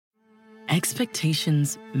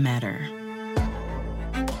Expectations matter.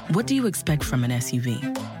 What do you expect from an SUV?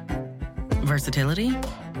 Versatility?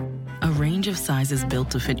 A range of sizes built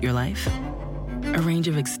to fit your life? A range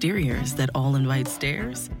of exteriors that all invite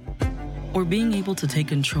stares? Or being able to take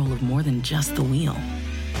control of more than just the wheel?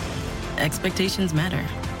 Expectations matter,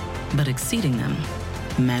 but exceeding them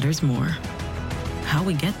matters more. How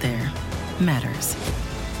we get there matters.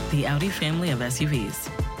 The Audi family of SUVs.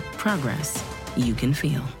 Progress you can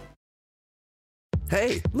feel.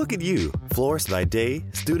 Hey, look at you. Florist by day,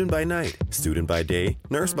 student by night. Student by day,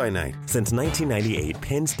 nurse by night. Since 1998,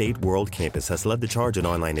 Penn State World Campus has led the charge in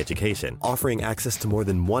online education, offering access to more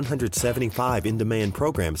than 175 in-demand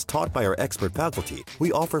programs taught by our expert faculty.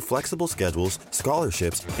 We offer flexible schedules,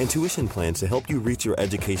 scholarships, and tuition plans to help you reach your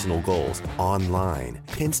educational goals online.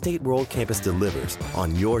 Penn State World Campus delivers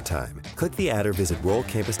on your time. Click the ad or visit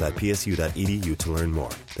worldcampus.psu.edu to learn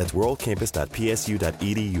more. That's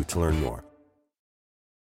worldcampus.psu.edu to learn more.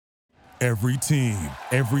 Every team,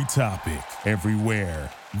 every topic,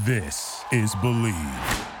 everywhere. This is Believe.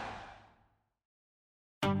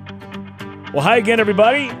 Well, hi again,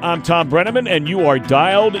 everybody. I'm Tom Brenneman, and you are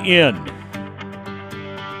dialed in.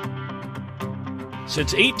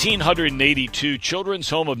 Since 1882,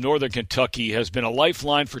 Children's Home of Northern Kentucky has been a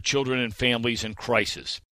lifeline for children and families in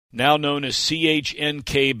crisis. Now known as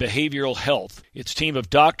CHNK Behavioral Health, its team of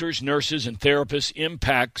doctors, nurses, and therapists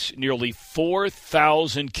impacts nearly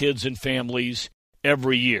 4,000 kids and families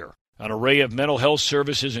every year. An array of mental health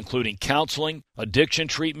services, including counseling, addiction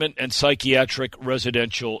treatment, and psychiatric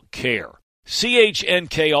residential care.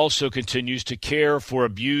 CHNK also continues to care for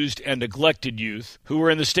abused and neglected youth who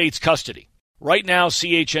are in the state's custody. Right now,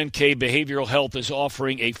 CHNK Behavioral Health is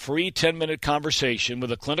offering a free 10-minute conversation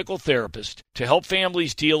with a clinical therapist to help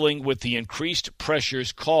families dealing with the increased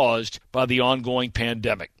pressures caused by the ongoing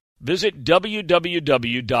pandemic. Visit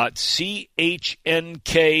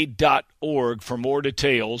www.chnk.org for more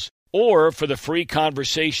details, or for the free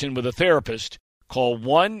conversation with a therapist, call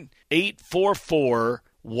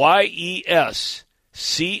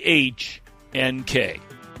 1-844-YES-CHNK.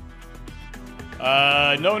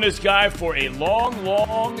 Known this guy for a long,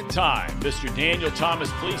 long time, Mr. Daniel Thomas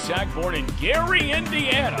Plesac, born in Gary,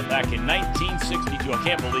 Indiana, back in 1962. I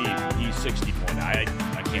can't believe he's 64 now. I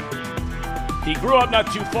can't believe it. He grew up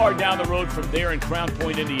not too far down the road from there in Crown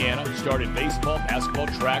Point, Indiana. Started baseball, basketball,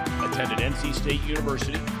 track, attended NC State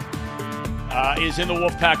University. Is in the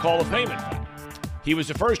Wolfpack Hall of Fame, in fact. He was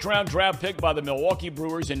the first-round draft pick by the Milwaukee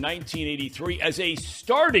Brewers in 1983 as a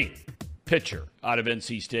starting pitcher out of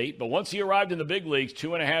NC State, but once he arrived in the big leagues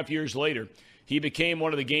 2.5 years later, he became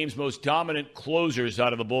one of the game's most dominant closers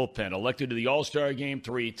out of the bullpen, elected to the All-Star game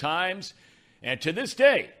 3 times, and to this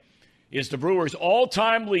day is the Brewers'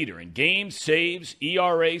 all-time leader in games, saves,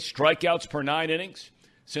 ERA, strikeouts per 9 innings.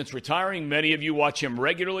 Since retiring, many of you watch him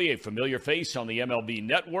regularly, a familiar face on the MLB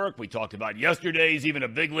Network. We talked about yesterday. He's even a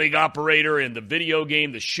big league operator in the video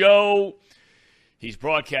game The Show. He's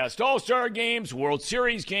broadcast All-Star games, World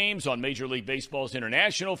Series games on Major League Baseball's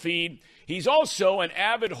international feed. He's also an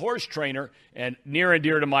avid horse trainer, and near and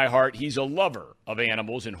dear to my heart, he's a lover of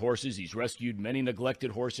animals and horses. He's rescued many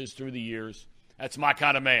neglected horses through the years. That's my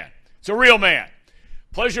kind of man. It's a real man.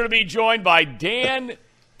 Pleasure to be joined by Dan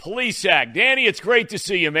Plesac. Danny, it's great to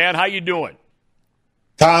see you, man. How you doing?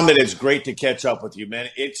 Tom, it is great to catch up with you,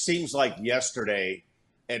 man. It seems like yesterday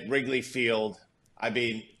at Wrigley Field. I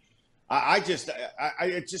mean,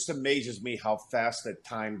 it just amazes me how fast that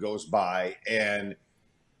time goes by. And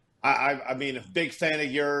I mean, a big fan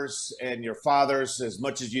of yours and your father's as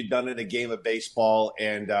much as you've done in a game of baseball.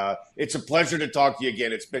 And it's a pleasure to talk to you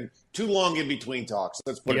again. It's been too long in between talks.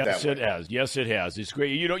 Let's put it that way. Yes, it has. It's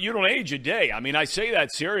great. You don't age a day. I mean, I say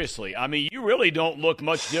that seriously. I mean, you really don't look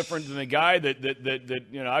much different than the guy that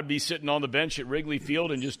I'd be sitting on the bench at Wrigley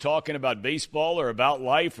Field and just talking about baseball or about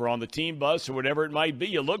life or on the team bus or whatever it might be.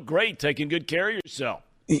 You look great, taking good care of yourself.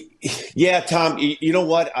 Yeah, Tom, you know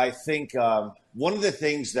what? I think one of the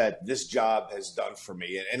things that this job has done for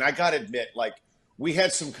me, and I got to admit, like, we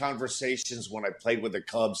had some conversations when I played with the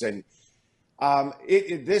Cubs, and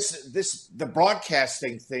the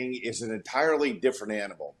broadcasting thing is an entirely different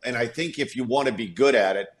animal. And I think if you want to be good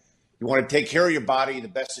at it, you want to take care of your body the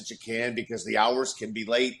best that you can, because the hours can be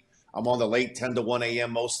late. I'm on the late 10 to 1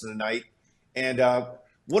 a.m. most of the night. And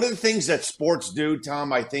one of the things that sports do,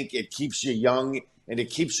 Tom, I think it keeps you young, and it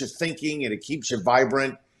keeps you thinking, and it keeps you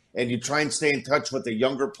vibrant, and you try and stay in touch with the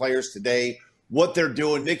younger players today, what they're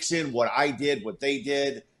doing, mix in what I did, what they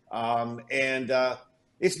did, and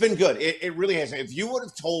it's been good. It really has. If you would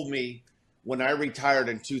have told me when I retired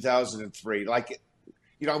in 2003, like,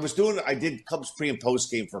 I did Cubs pre- and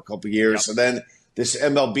post game for a couple of years, yep. And then this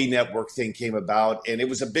MLB Network thing came about, and it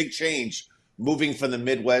was a big change moving from the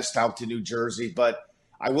Midwest out to New Jersey. But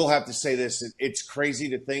I will have to say this, it's crazy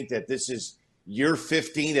to think that this is year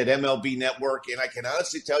 15 at MLB Network, and I can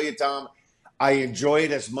honestly tell you, Tom, I enjoy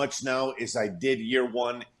it as much now as I did year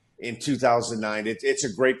one in 2009. It's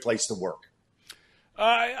a great place to work.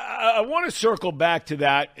 I want to circle back to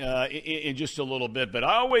that in just a little bit, but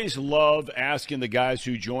I always love asking the guys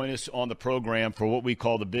who join us on the program for what we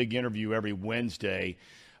call the big interview every Wednesday.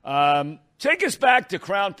 Take us back to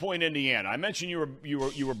Crown Point, Indiana. I mentioned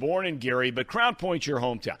you were born in Gary, but Crown Point's your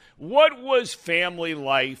hometown. What was family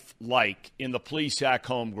life like in the Plesac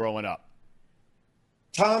home growing up?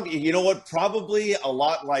 Tom, you know what? Probably a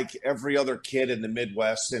lot like every other kid in the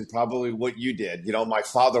Midwest, and probably what you did. You know, my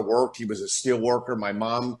father worked. He was a steel worker. My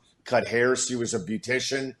mom cut hair. She was a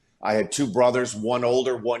beautician. I had two brothers, one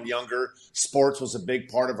older, one younger. Sports was a big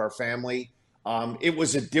part of our family. It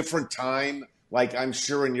was a different time, like I'm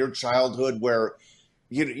sure in your childhood, where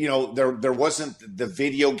you know there wasn't the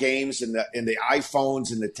video games and the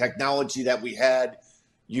iPhones and the technology that we had.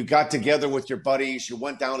 You got together with your buddies. You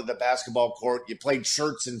went down to the basketball court. You played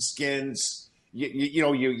shirts and skins.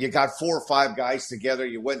 You got 4 or 5 guys together.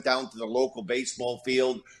 You went down to the local baseball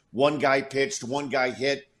field. One guy pitched, one guy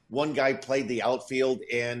hit, one guy played the outfield.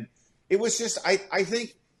 And it was just, I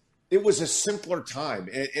think it was a simpler time.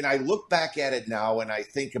 And I look back at it now and I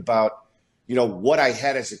think about, you know, what I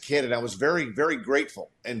had as a kid. And I was very, very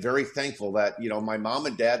grateful and very thankful that, you know, my mom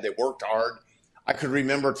and dad, they worked hard. I could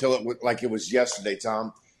remember like it was yesterday,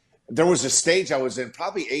 Tom. There was a stage I was in,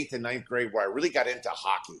 probably 8th and 9th grade, where I really got into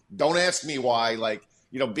hockey. Don't ask me why. Like,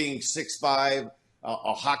 you know, being 6'5",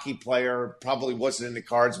 a hockey player, probably wasn't in the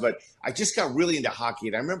cards, but I just got really into hockey.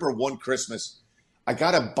 And I remember one Christmas, I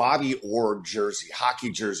got a Bobby Orr jersey, hockey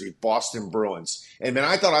jersey, Boston Bruins. And man,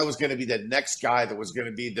 I thought I was going to be the next guy that was going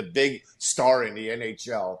to be the big star in the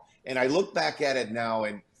NHL. And I look back at it now,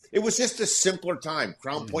 and it was just a simpler time.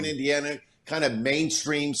 Crown Point, Indiana, kind of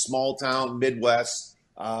mainstream, small town, Midwest.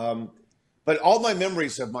 But all my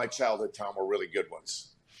memories of my childhood, Tom, were really good ones.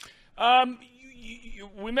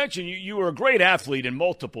 We mentioned you were a great athlete in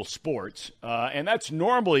multiple sports, and that's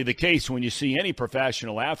normally the case when you see any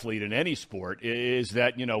professional athlete in any sport, is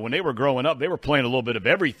that, you know, when they were growing up, they were playing a little bit of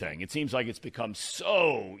everything. It seems like it's become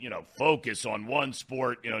so, you know, focused on one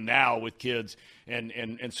sport, you know, now with kids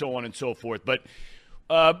and so on and so forth. But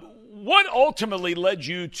what ultimately led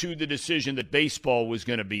you to the decision that baseball was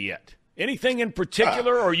going to be it? Anything in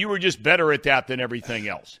particular, or you were just better at that than everything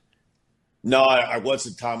else? No, I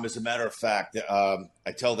wasn't, Tom. As a matter of fact,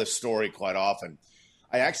 I tell this story quite often.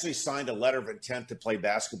 I actually signed a letter of intent to play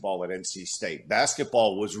basketball at NC State.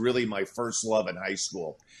 Basketball was really my first love in high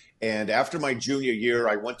school. And after my junior year,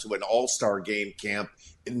 I went to an all-star game camp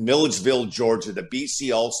in Milledgeville, Georgia, the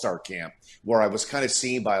BC All-Star Camp, where I was kind of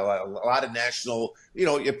seen by a lot of national, you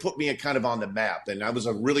know, it put me kind of on the map. And I was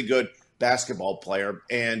a really good basketball player.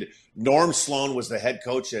 And Norm Sloan was the head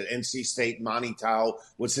coach at NC State. Monty Tao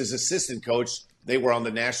was his assistant coach. They were on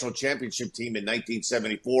the national championship team in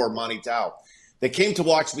 1974, Monty Tao. They came to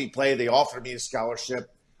watch me play. They offered me a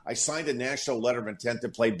scholarship. I signed a national letter of intent to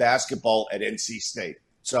play basketball at NC State.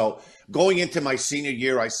 So going into my senior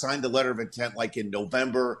year, I signed the letter of intent like in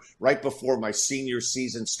November, right before my senior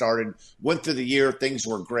season started. Went through the year. Things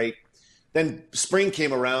were great. Then spring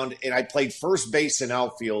came around, and I played first base and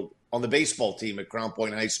outfield on the baseball team at Crown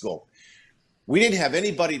Point High School. We didn't have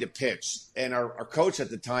anybody to pitch. And our coach at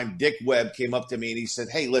the time, Dick Webb, came up to me and he said,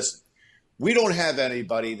 "Hey, listen, we don't have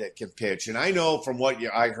anybody that can pitch. And I know from what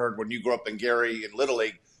I heard when you grew up in Gary in Little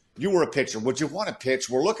League, you were a pitcher. Would you want to pitch?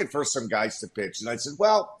 We're looking for some guys to pitch." And I said,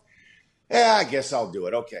 "Well, yeah, I guess I'll do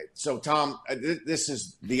it." Okay. So, Tom, this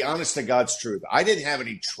is the honest to God's truth. I didn't have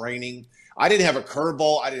any training. I didn't have a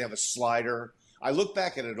curveball. I didn't have a slider. I look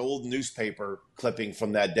back at an old newspaper clipping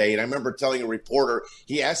from that day, and I remember telling a reporter,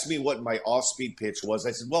 he asked me what my off-speed pitch was.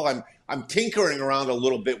 I said, "Well, I'm tinkering around a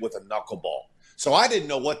little bit with a knuckleball." So I didn't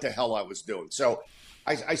know what the hell I was doing. So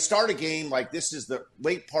I start a game like this is the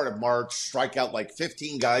late part of March, strike out like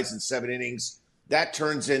 15 guys in 7 innings. That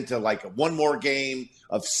turns into like one more game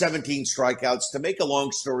of 17 strikeouts. To make a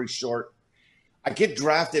long story short, I get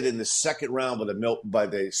drafted in the second round by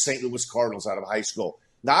the St. Louis Cardinals out of high school.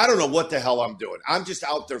 Now, I don't know what the hell I'm doing. I'm just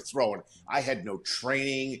out there throwing. I had no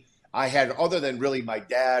training. I had, other than really my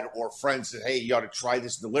dad or friends said, "Hey, you ought to try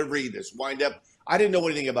this delivery, this windup." I didn't know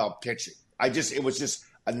anything about pitching. It was just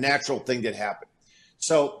a natural thing that happened.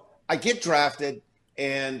 So I get drafted,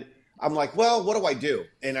 and I'm like, well, what do I do?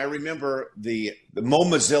 And I remember the Mo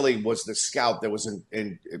Mazzilli was the scout that was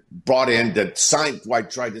brought in to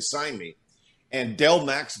tried to sign me. And Dale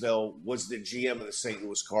Maxwell was the GM of the St.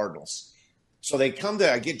 Louis Cardinals. So they come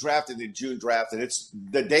to, I get drafted in June draft, and it's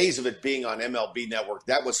the days of it being on MLB Network.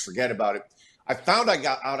 That was forget about it. I found I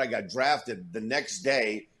got drafted the next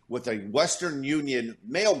day with a Western Union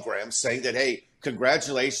mailgram saying that, hey,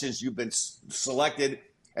 congratulations, you've been selected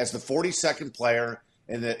as the 42nd player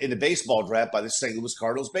in the baseball draft by the St. Louis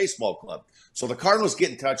Cardinals Baseball Club. So the Cardinals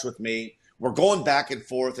get in touch with me. We're going back and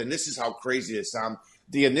forth, and this is how crazy it is, Tom.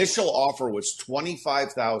 The initial offer was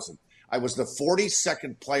 $25,000. I was the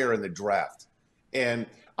 42nd player in the draft. And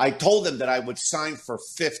I told them that I would sign for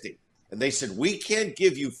 $50,000. And they said, we can't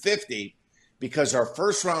give you $50,000 because our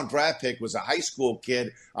first round draft pick was a high school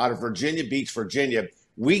kid out of Virginia Beach, Virginia.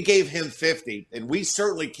 We gave him $50,000, and we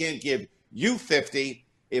certainly can't give you $50,000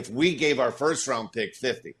 if we gave our first round pick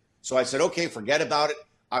 $50,000. So I said, okay, forget about it.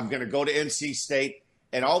 I'm going to go to NC State.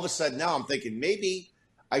 And all of a sudden now I'm thinking maybe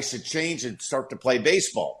I should change and start to play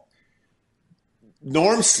baseball.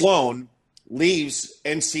 Norm Sloan leaves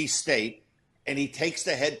NC State, and he takes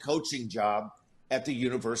the head coaching job at the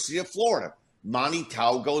University of Florida. Monty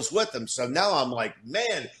Tao goes with him. So now I'm like,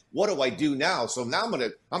 man, what do I do now? So now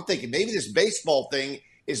I'm thinking maybe this baseball thing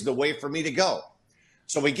is the way for me to go.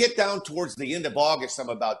 So we get down towards the end of August. I'm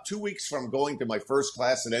about 2 weeks from going to my first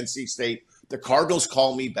class at NC State. The Cardinals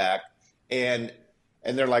call me back, and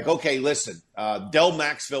they're like, okay, listen, Del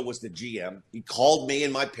Maxville was the GM. He called me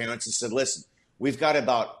and my parents and said, listen, we've got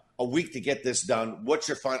about a week to get this done. What's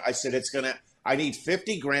your fine? I said, I need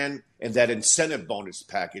 $50,000 and that incentive bonus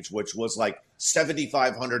package, which was like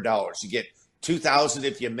 $7,500. You get $2,000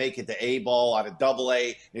 if you make it to A ball out of Double A.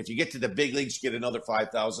 And if you get to the big leagues, you get another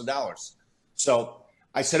 $5,000. So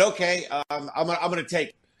I said, okay, I'm going to take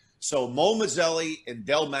it. So Mo Mazzelli and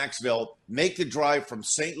Del Maxville make the drive from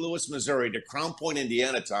St. Louis, Missouri to Crown Point,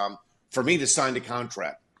 Indiana, Tom, for me to sign the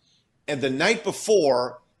contract. And the night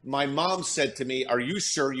before, my mom said to me, are you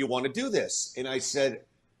sure you want to do this? And I said,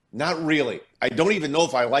 not really. I don't even know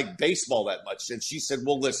if I like baseball that much. And she said,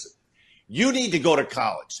 well, listen, you need to go to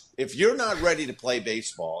college. If you're not ready to play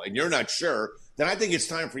baseball and you're not sure, then I think it's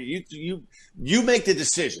time for you to you make the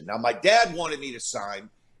decision. Now, my dad wanted me to sign.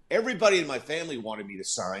 Everybody in my family wanted me to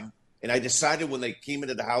sign. And I decided when they came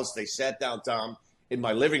into the house, they sat down, Tom, in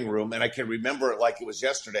my living room, and I can remember it like it was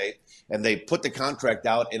yesterday. And they put the contract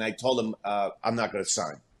out, and I told them I'm not going to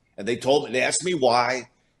sign. And they asked me why,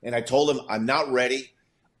 and I told them I'm not ready.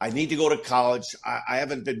 I need to go to college. I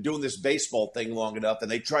haven't been doing this baseball thing long enough. And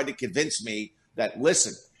they tried to convince me that,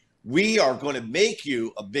 listen, we are going to make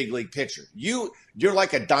you a big league pitcher. You're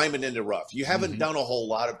like a diamond in the rough. You haven't done a whole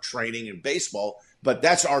lot of training in baseball, but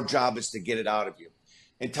that's our job, is to get it out of you.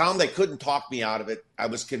 And Tom, they couldn't talk me out of it. I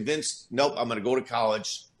was convinced, nope, I'm going to go to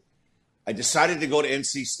college. I decided to go to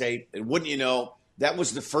NC State. And wouldn't you know, that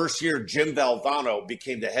was the first year Jim Valvano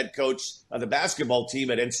became the head coach of the basketball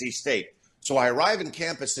team at NC State. So I arrive in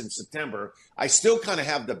campus in September. I still kind of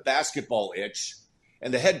have the basketball itch.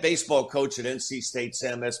 And the head baseball coach at NC State,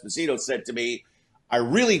 Sam Esposito, said to me, I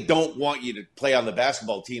really don't want you to play on the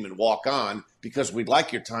basketball team and walk on, because we'd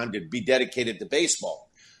like your time to be dedicated to baseball.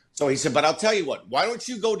 So he said, but I'll tell you what, why don't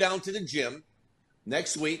you go down to the gym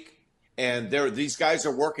next week, and these guys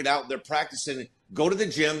are working out, they're practicing. Go to the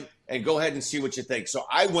gym and go ahead and see what you think. So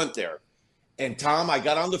I went there. And, Tom, I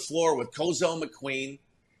got on the floor with Cozell McQueen,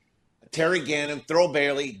 Terry Gannon, Thurl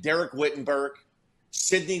Bailey, Derek Wittenberg,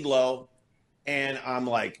 Sidney Lowe, and I'm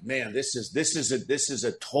like, man, this is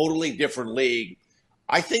a totally different league.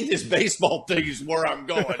 I think this baseball thing is where I'm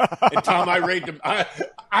going. And Tom, I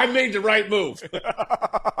made the right move.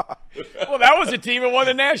 Well, that was a team that won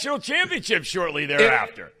the national championship shortly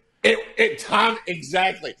thereafter. Tom,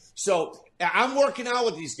 exactly. So I'm working out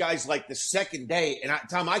with these guys like the second day, and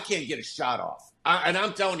Tom, I can't get a shot off. And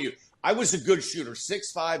I'm telling you, I was a good shooter,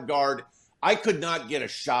 6'5" guard. I could not get a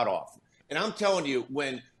shot off. And I'm telling you,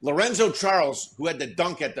 when Lorenzo Charles, who had the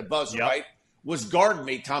dunk at the buzzer, right, was guarding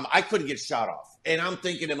me, Tom, I couldn't get a shot off. And I'm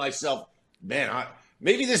thinking to myself, man,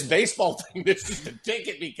 maybe this baseball thing, this is the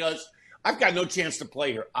ticket, because I've got no chance to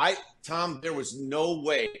play here. Tom, there was no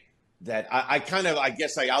way that I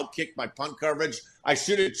guess I outkicked my punt coverage. I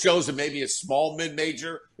should have chosen maybe a small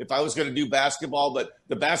mid-major if I was going to do basketball, but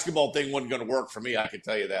the basketball thing wasn't going to work for me, I can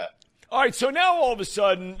tell you that. All right, so now all of a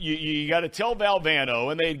sudden you got to tell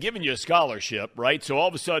Valvano, and they had given you a scholarship, right? So all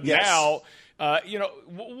of a sudden now,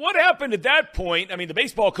 what happened at that point? I mean, the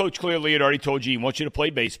baseball coach clearly had already told you he wants you to play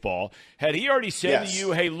baseball. Had he already said to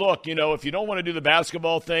you, hey, look, if you don't want to do the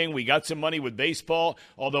basketball thing, we got some money with baseball,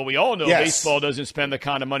 although we all know baseball doesn't spend the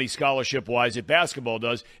kind of money scholarship-wise that basketball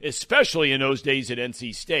does, especially in those days at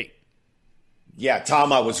NC State. Yeah,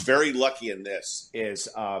 Tom, I was very lucky in this.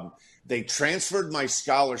 They transferred my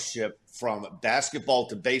scholarship from basketball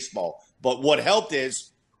to baseball. But what helped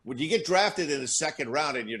is when you get drafted in the second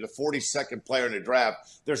round and you're the 42nd player in the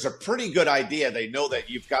draft, there's a pretty good idea. They know that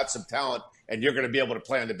you've got some talent and you're going to be able to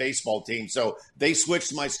play on the baseball team. So they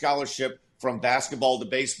switched my scholarship from basketball to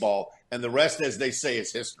baseball, and the rest, as they say,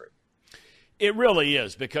 is history. It really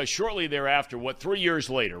is, because shortly thereafter, 3 years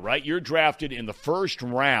later, right, you're drafted in the first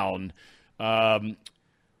round.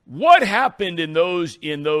 What happened in those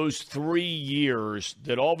 3 years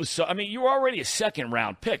that all of a sudden, I mean, you were already a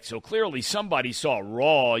second-round pick, so clearly somebody saw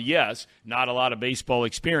raw, yes, not a lot of baseball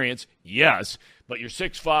experience, yes, but you're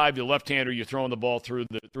 6'5", you're left-hander, you're throwing the ball through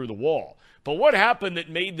the wall. But what happened that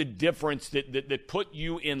made the difference that put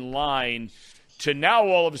you in line to now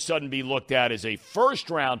all of a sudden be looked at as a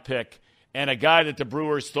first-round pick and a guy that the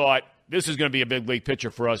Brewers thought, this is going to be a big league pitcher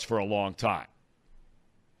for us for a long time?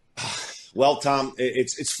 Well, Tom,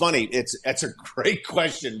 it's funny. That's a great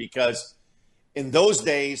question, because in those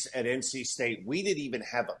days at NC State, we didn't even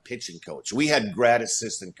have a pitching coach. We had grad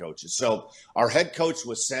assistant coaches. So our head coach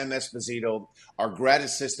was Sam Esposito. Our grad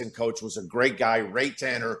assistant coach was a great guy, Ray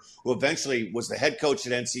Tanner, who eventually was the head coach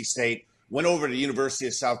at NC State, went over to the University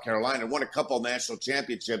of South Carolina, and won a couple of national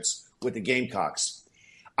championships with the Gamecocks.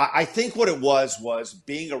 I think what it was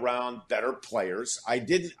being around better players.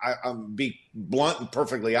 I'll be blunt and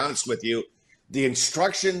perfectly honest with you. The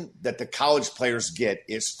instruction that the college players get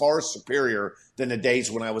is far superior than the days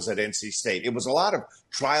when I was at NC State. It was a lot of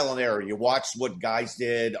trial and error. You watched what guys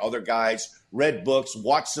did, other guys, read books,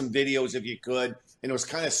 watched some videos if you could, and it was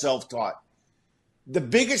kind of self-taught. The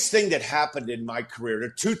biggest thing that happened in my career, there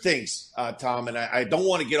are two things, Tom, and I don't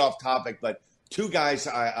want to get off topic, but two guys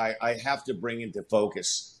I have to bring into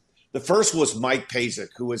focus. The first was Mike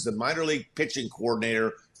Plesac, who was the minor league pitching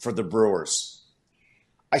coordinator for the Brewers.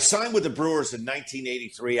 I signed with the Brewers in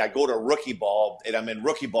 1983. I go to rookie ball, and I'm in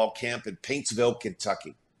rookie ball camp in Paintsville,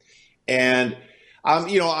 Kentucky. And I'm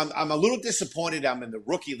a little disappointed I'm in the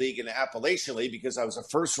rookie league in the Appalachian League, because I was a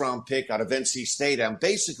first-round pick out of NC State. I'm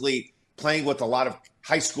basically playing with a lot of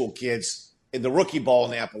high school kids in the rookie ball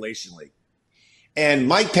in the Appalachian League. And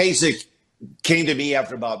Mike Plesac came to me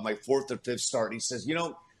after about my fourth or fifth start. He says,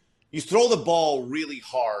 you throw the ball really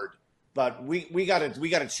hard, but we got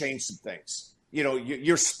to change some things.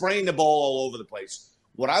 You're spraying the ball all over the place.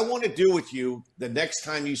 What I want to do with you the next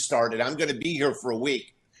time you start, and I'm going to be here for a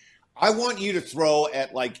week, I want you to throw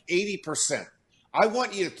at like 80%. I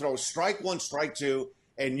want you to throw strike one, strike two,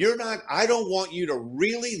 and I don't want you to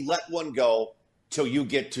really let one go till you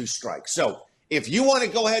get two strikes. So if you want to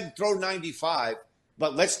go ahead and throw 95,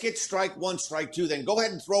 but let's get strike one, strike two, then go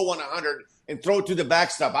ahead and throw 100 and throw it to the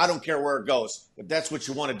backstop. I don't care where it goes, if that's what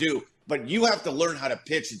you want to do. But you have to learn how to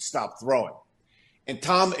pitch and stop throwing. And,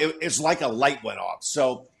 Tom, it's like a light went off.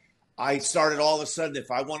 So I started all of a sudden,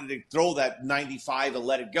 if I wanted to throw that 95 and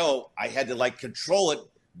let it go, I had to, control it,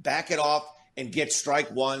 back it off, and get strike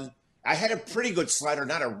one. I had a pretty good slider,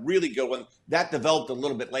 not a really good one. That developed a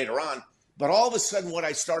little bit later on. But all of a sudden, what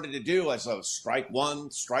I started to do was strike one,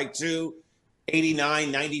 strike two,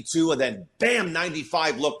 89, 92, and then bam,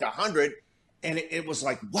 95 looked 100. And it was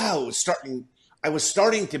like, wow, I was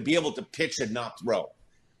starting to be able to pitch and not throw.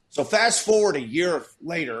 So fast forward a year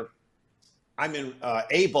later, I'm in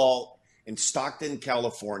A-ball in Stockton,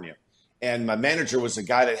 California. And my manager was a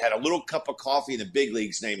guy that had a little cup of coffee in the big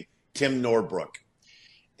leagues named Tim Norbrook.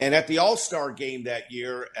 And at the All-Star game that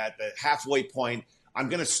year, at the halfway point, I'm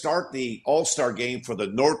going to start the All-Star game for the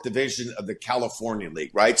North Division of the California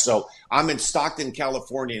League, right? So I'm in Stockton,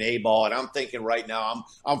 California in A-ball, and I'm thinking right now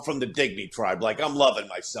I'm from the Digby tribe. I'm loving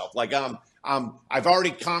myself. I've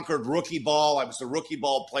already conquered rookie ball. I was the rookie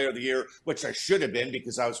ball player of the year, which I should have been,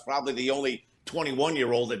 because I was probably the only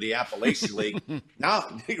 21-year-old in the Appalachian League. Now,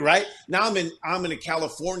 right? Now I'm in the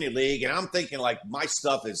California League, and I'm thinking my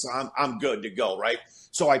stuff is I'm good to go, right?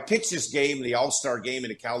 So I pitch this game, the All-Star game in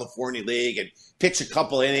the California League, and pitch a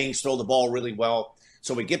couple innings, throw the ball really well.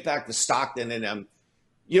 So we get back to Stockton, and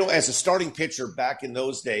as a starting pitcher back in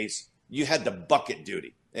those days, you had the bucket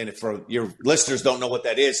duty. And if for your listeners don't know what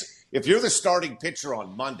that is, if you're the starting pitcher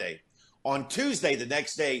on Monday, on Tuesday, the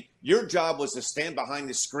next day, your job was to stand behind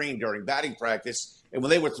the screen during batting practice. And when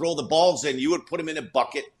they would throw the balls in, you would put them in a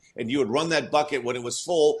bucket, and you would run that bucket when it was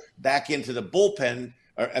full back into the bullpen,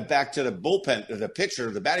 or back to the bullpen, the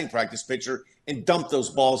pitcher, the batting practice pitcher, and dump those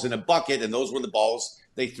balls in a bucket. And those were the balls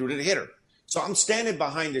they threw to the hitter. So I'm standing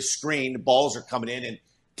behind the screen. The balls are coming in, and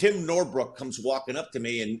Tim Norbrook comes walking up to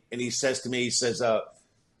me, and he says to me,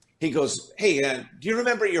 he goes, "Hey, do you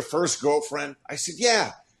remember your first girlfriend?" I said,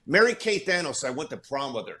 "Yeah, Mary Kay Thanos. I went to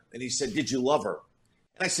prom with her." And he said, "Did you love her?"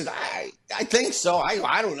 And I said, I think so.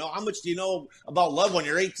 I don't know. How much do you know about love when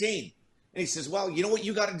you're 18? And he says, "Well, you know what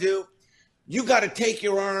you got to do? you got to take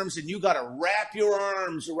your arms and you got to wrap your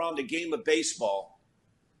arms around the game of baseball,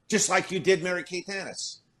 just like you did Mary Kate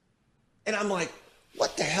Dennis. And I'm like,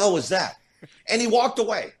 what the hell was that? And he walked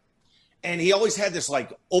away. And he always had this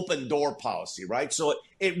like open door policy, right? So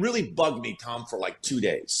it really bugged me, Tom, for like 2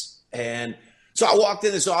 days. And so I walked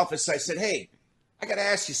in his office. I said, hey, I got to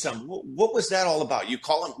ask you something. What was that all about? You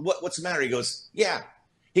call him, what's the matter? He goes, yeah.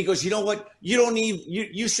 He goes, you know what?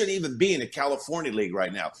 You shouldn't even be in the California League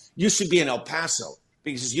right now. You should be in El Paso.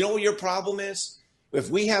 Because you know what your problem is?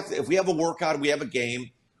 If we have a workout, we have a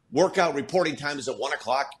game, workout reporting time is at 1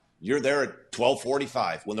 o'clock. You're there at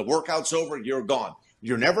 12:45. When the workout's over, you're gone.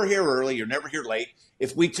 You're never here early. You're never here late.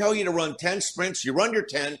 If we tell you to run 10 sprints, you run your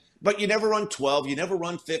 10, but you never run 12. You never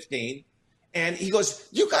run 15. And he goes,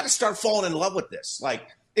 you got to start falling in love with this. Like,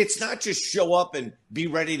 it's not just show up and be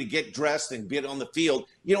ready to get dressed and get on the field.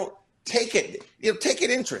 Take an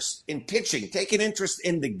interest in pitching. Take an interest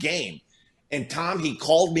in the game. And Tom, he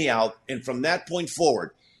called me out. And from that point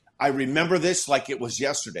forward, I remember this like it was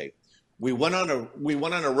yesterday. We went on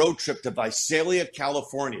a road trip to Visalia,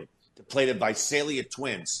 California, to play the Visalia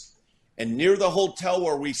Twins. And near the hotel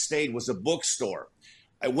where we stayed was a bookstore.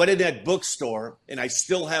 I went in that bookstore, and I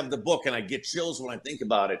still have the book, and I get chills when I think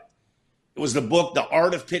about it. It was the book, The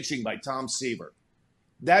Art of Pitching by Tom Seaver.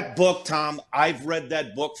 That book, Tom, I've read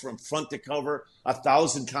that book from front to cover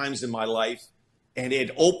 1,000 times in my life, and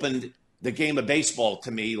it opened the game of baseball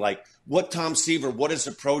to me, like what Tom Seaver, what his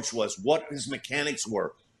approach was, what his mechanics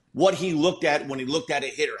were, what he looked at when he looked at a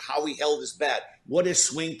hitter, how he held his bat, what his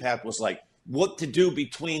swing path was like, what to do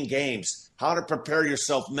between games, how to prepare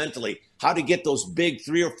yourself mentally, how to get those big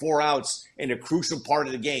 3 or 4 outs in a crucial part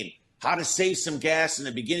of the game, how to save some gas in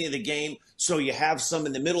the beginning of the game so you have some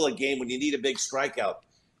in the middle of the game when you need a big strikeout.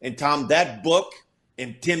 And, Tom, that book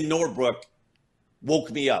and Tim Norbrook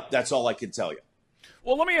woke me up. That's all I can tell you.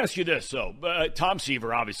 Well, let me ask you this, though. Tom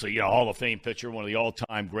Seaver, obviously, Hall of Fame pitcher, one of the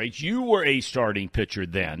all-time greats. You were a starting pitcher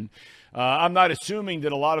then. I'm not assuming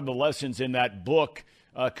that a lot of the lessons in that book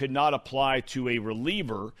could not apply to a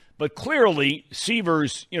reliever, but clearly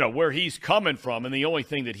Seaver's, where he's coming from, and the only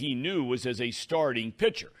thing that he knew was as a starting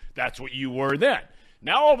pitcher. That's what you were then.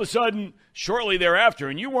 Now, all of a sudden, shortly thereafter,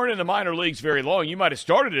 and you weren't in the minor leagues very long. You might have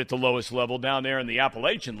started at the lowest level down there in the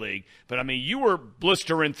Appalachian League, but, you were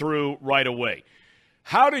blistering through right away.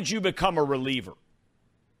 How did you become a reliever?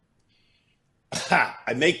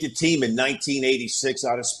 I make the team in 1986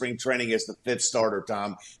 out of spring training as the 5th starter,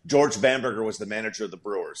 Tom. George Bamberger was the manager of the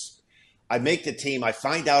Brewers. I make the team. I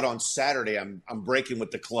find out on Saturday I'm breaking with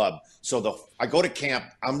the club. So I go to camp.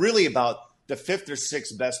 I'm really about the 5th or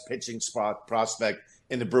 6th best pitching prospect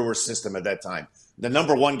in the Brewers system at that time. The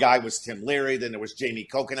number 1 guy was Tim Leary. Then there was Jamie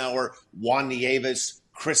Kokenauer, Juan Nieves,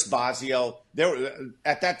 Chris Bosio.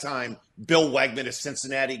 At that time, Bill Wegman, a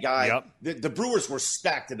Cincinnati guy. Yep. The Brewers were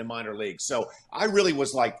stacked in the minor leagues. So I really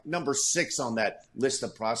was like number 6 on that list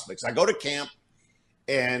of prospects. I go to camp,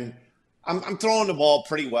 and I'm throwing the ball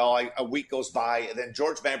pretty well. A week goes by, and then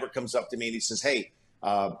George Bamberger comes up to me, and he says, hey,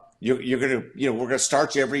 you're going to, we're going to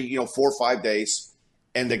start you every, 4 or 5 days.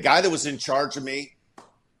 And the guy that was in charge of me,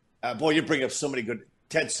 boy, you bring up so many good,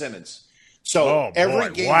 Ted Simmons. So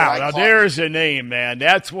every game. Wow, now there's a name, man.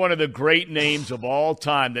 That's one of the great names of all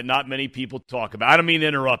time that not many people talk about. I don't mean to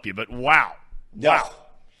interrupt you, but wow. Wow.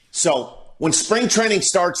 So when spring training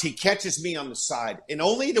starts, he catches me on the side. And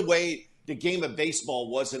only the way the game of baseball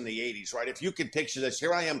was in the 80s, right? If you can picture this,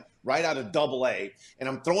 here I am right out of Double-A, and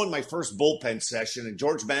I'm throwing my first bullpen session, and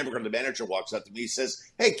George Bamberger, the manager, walks up to me. He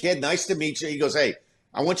says, hey, kid, nice to meet you. He goes, hey,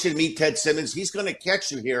 I want you to meet Ted Simmons. He's going to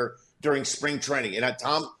catch you here during spring training. And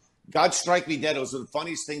Tom, God strike me dead. It was one of the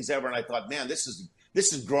funniest things ever. And I thought, man, this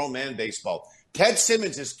is grown man baseball. Ted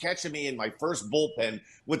Simmons is catching me in my first bullpen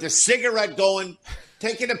with a cigarette going,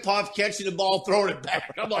 taking a puff, catching the ball, throwing it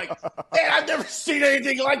back. I'm like, man, I've never seen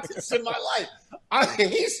anything like this in my life.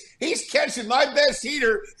 He's catching my best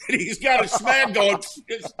heater, and he's got a smack going,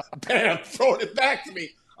 bam, throwing it back to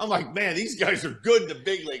me. I'm like, man, these guys are good in the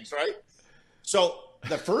big leagues, right? So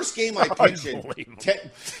the first game I pitched in,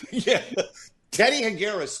 Teddy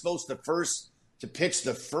Higuera is supposed to pitch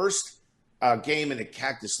the first game in the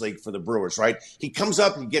Cactus League for the Brewers, right? He comes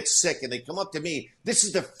up and gets sick, and they come up to me. This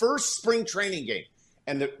is the first spring training game.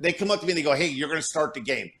 And they come up to me and they go, hey, you're going to start the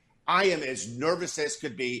game. I am as nervous as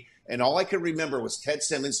could be. And all I could remember was Ted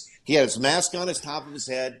Simmons. He had his mask on his top of his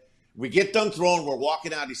head. We get done throwing. We're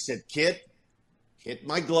walking out. He said, kid, hit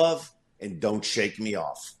my glove and don't shake me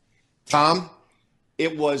off. Tom,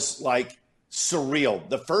 it was like surreal.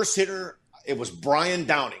 The first hitter, it was Brian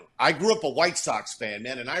Downing. I grew up a White Sox fan,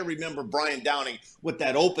 man, and I remember Brian Downing with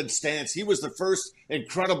that open stance. He was the first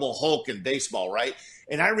Incredible Hulk in baseball, right?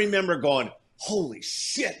 And I remember going, holy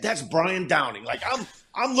shit, that's Brian Downing. Like,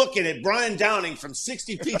 I'm looking at Brian Downing from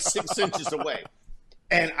 60 feet, 6 inches away.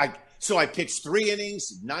 And so I pitched 3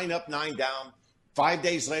 innings, 9 up, 9 down. 5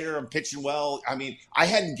 days later, I'm pitching well. I mean, I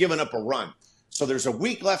hadn't given up a run. So there's a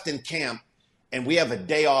week left in camp, and we have a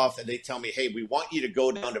day off, and they tell me, hey, we want you to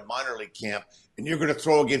go down to minor league camp, and you're going to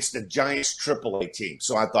throw against the Giants AAA team.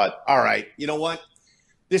 So I thought, all right, you know what?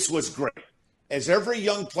 This was great. As every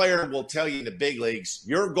young player will tell you in the big leagues,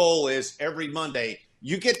 your goal is every Monday,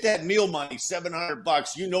 you get that meal money,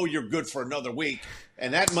 $700, you know you're good for another week.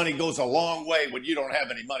 And that money goes a long way when you don't have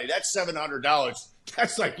any money. That's $700.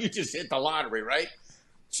 That's like you just hit the lottery, right?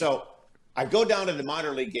 So I go down to the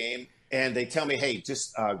minor league game, and they tell me, hey,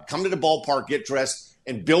 just come to the ballpark, get dressed,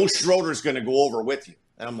 and Bill Schroeder's going to go over with you.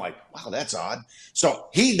 And I'm like, wow, that's odd. So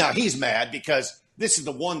he's mad because this is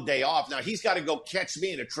the one day off. Now he's got to go catch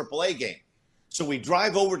me in a AAA game. So we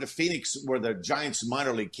drive over to Phoenix where the Giants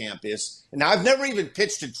minor league camp is. And now I've never even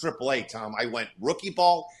pitched in AAA, Tom. I went rookie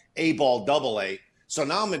ball, A ball, AA. So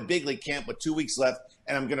now I'm in big league camp with 2 weeks left,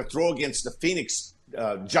 and I'm going to throw against the Phoenix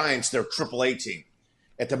Giants, their AAA team,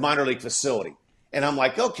 at the minor league facility. And I'm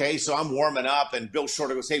like, okay, so I'm warming up, and Bill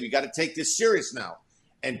Shorter goes, hey, we got to take this serious now.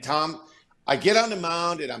 And Tom, I get on the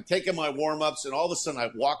mound, and I'm taking my warm-ups, and all of a sudden I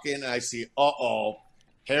walk in, and I see,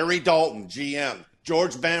 Harry Dalton, GM,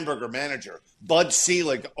 George Bamberger, manager, Bud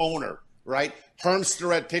Selig, owner, right? Herm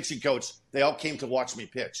Starrett, pitching coach. They all came to watch me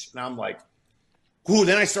pitch. And I'm like, ooh,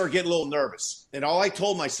 then I started getting a little nervous. And all I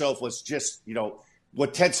told myself was just,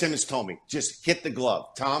 what Ted Simmons told me, just hit the glove.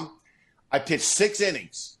 Tom, I pitched 6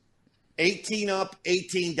 innings, 18 up,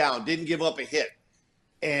 18 down, didn't give up a hit.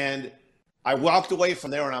 And I walked away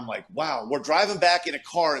from there, and I'm like, wow, we're driving back in a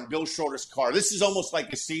car in Bill Schroeder's car. This is almost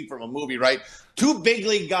like a scene from a movie, right? 2 big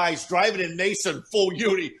league guys driving in Mason full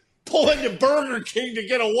uni, pulling to Burger King to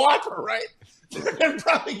get a Whopper, right? They're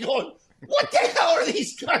probably going, what the hell are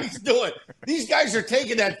these guys doing? These guys are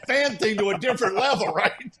taking that fan thing to a different level,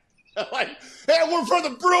 right? Like, hey, we're for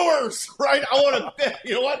the Brewers, right?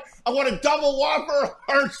 I want a double Whopper,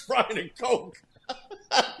 orange fry, and a Coke.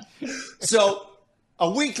 So a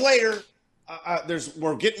week later,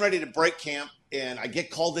 we're getting ready to break camp, and I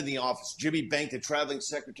get called in the office. Jimmy Bank, the traveling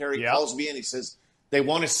secretary, calls me in. He says, they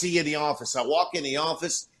want to see you in the office. I walk in the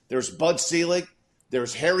office. There's Bud Selig.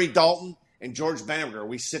 There's Harry Dalton and George Bamberger.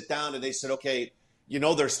 We sit down, and they said, okay,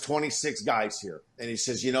 there's 26 guys here. And he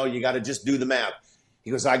says, you got to just do the math. He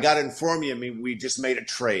goes, I got to inform you, we just made a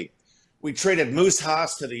trade. We traded Moose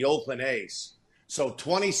Haas to the Oakland A's. So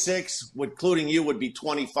 26, including you, would be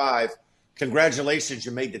 25. Congratulations,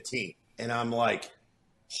 you made the team. And I'm like,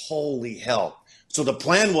 holy hell. So the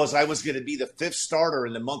plan was I was going to be the 5th starter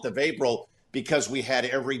in the month of April because we had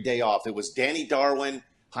every day off. It was Danny Darwin,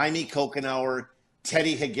 Jaime Kokenauer,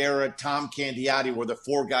 Teddy Higuera, Tom Candiotti were the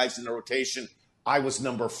 4 guys in the rotation. I was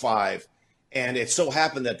number 5. And it so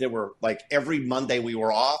happened that they were like every Monday we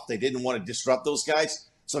were off. They didn't want to disrupt those guys.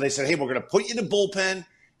 So they said, hey, we're going to put you in the bullpen,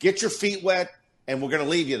 get your feet wet, and we're going to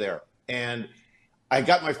leave you there. And I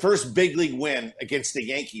got my first big league win against the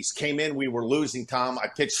Yankees. Came in, we were losing, Tom. I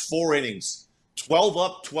pitched 4 innings, 12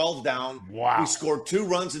 up, 12 down. Wow. We scored 2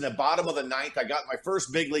 runs in the bottom of the 9th. I got my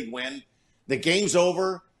first big league win. The game's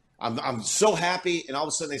over. I'm so happy. And all of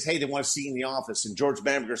a sudden they say, hey, they want to see you in the office. And George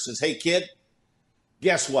Bamberger says, hey, kid,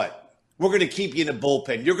 guess what? We're going to keep you in the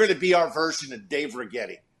bullpen. You're going to be our version of Dave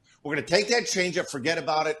Righetti. We're going to take that changeup, forget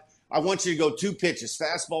about it. I want you to go 2 pitches,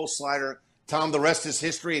 fastball, slider. Tom, the rest is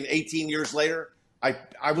history. And 18 years later,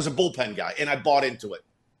 I was a bullpen guy, and I bought into it.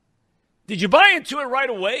 Did you buy into it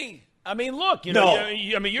right away? I mean, look, you're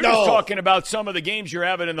just talking about some of the games you're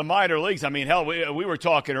having in the minor leagues. I mean, hell, we were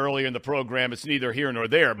talking earlier in the program. It's neither here nor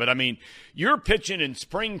there. But, I mean, you're pitching in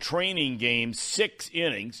spring training games 6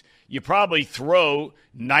 innings. You probably throw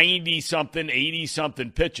 90-something,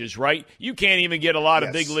 80-something pitches, right? You can't even get a lot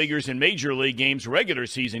of big leaguers in major league games, regular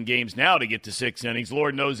season games now to get to 6 innings.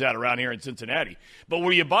 Lord knows that around here in Cincinnati. But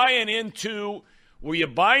were you buying into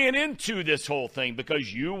this whole thing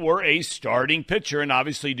because you were a starting pitcher and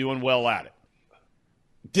obviously doing well at it?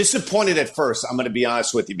 Disappointed at first, I'm going to be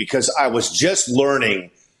honest with you, because I was just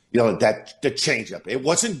learning, that the changeup. It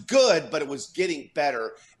wasn't good, but it was getting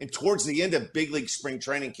better. And towards the end of big league spring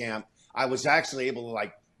training camp, I was actually able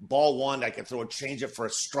to ball one. I could throw a changeup for a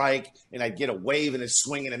strike, and I'd get a wave and a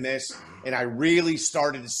swing and a miss. And I really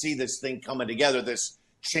started to see this thing coming together, this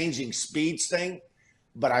changing speeds thing.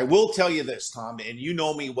 But I will tell you this, Tom, and you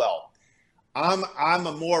know me well. I'm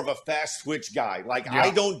a more of a fast switch guy. I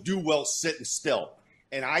don't do well sitting still.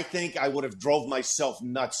 and I think I would have drove myself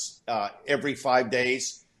nuts every 5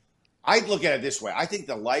 days. I look at it this way. I think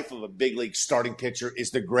the life of a big league starting pitcher is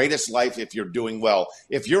the greatest life if you're doing well.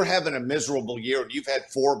 If you're having a miserable year and you've had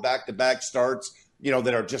 4 back-to-back starts,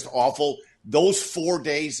 that are just awful, those 4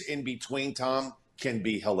 days in between, Tom, can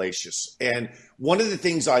be hellacious. And one of the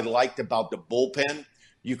things I liked about the bullpen,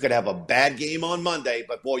 you could have a bad game on Monday,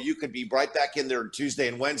 but, boy, you could be right back in there Tuesday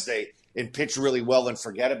and Wednesday and pitch really well and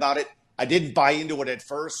forget about it. I didn't buy into it at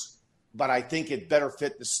first, but I think it better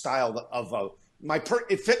fit the style of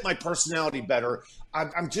it fit my personality better.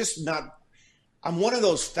 I'm just not – I'm one of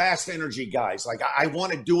those fast energy guys. Like, I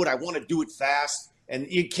want to do it. I want to do it fast, and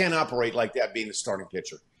you can't operate like that being a starting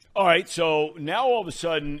pitcher. All right, so now all of a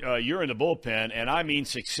sudden you're in the bullpen, and I mean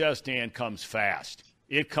success, Dan, comes fast.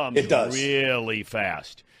 It does. Really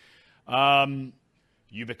fast.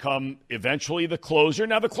 You become eventually the closer.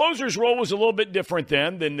 Now, the closer's role was a little bit different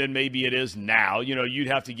then than maybe it is now. You'd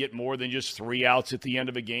have to get more than just 3 outs at the end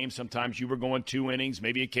of a game. Sometimes you were going 2 innings,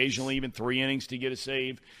 maybe occasionally even 3 innings to get a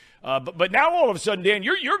save. But now all of a sudden, Dan,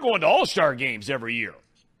 you're going to all-star games every year.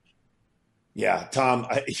 Yeah, Tom.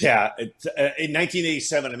 In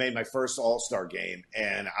 1987, I made my first all-star game,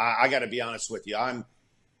 and I got to be honest with you.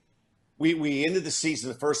 We ended the season,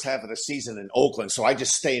 the first half of the season in Oakland, so I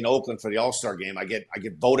just stay in Oakland for the All-Star game. I get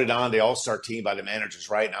voted on the All-Star team by the managers,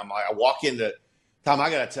 right? And I walk into – Tom,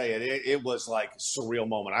 I got to tell you, it was like a surreal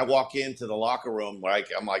moment. I walk into the locker room,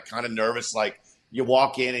 I'm like kind of nervous. Like, you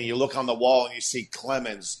walk in and you look on the wall and you see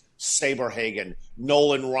Clemens, Saberhagen,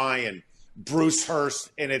 Nolan Ryan, Bruce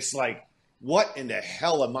Hurst, and it's like, what in the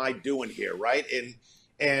hell am I doing here, right?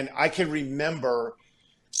 And I can remember –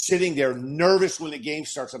 sitting there nervous when the game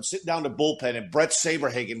starts. I'm sitting down the bullpen, and Brett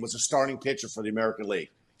Saberhagen was a starting pitcher for the American League.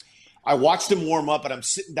 I watched him warm up, and I'm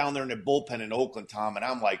sitting down there in the bullpen in Oakland, Tom, and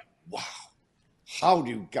I'm like, wow, how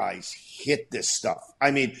do guys hit this stuff?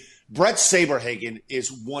 I mean, Brett Saberhagen is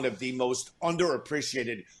one of the most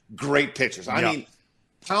underappreciated great pitchers. I mean,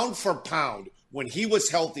 pound for pound, when he was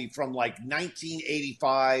healthy from like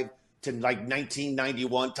 1985 to like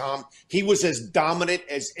 1991, Tom, he was as dominant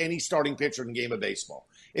as any starting pitcher in the game of baseball.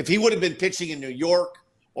 If he would have been pitching in New York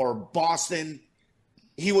or Boston,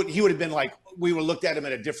 he would have been like, we would have looked at him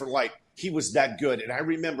in a different light. He was that good. And I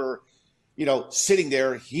remember, sitting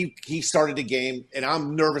there, he started the game, and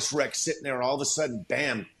I'm nervous wreck sitting there, and all of a sudden,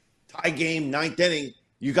 bam, tie game, 9th inning,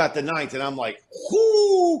 you got the 9th. And I'm like,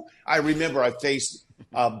 whoo! I remember I faced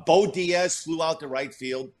Bo Diaz flew out to right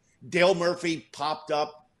field. Dale Murphy popped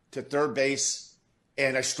up to third base,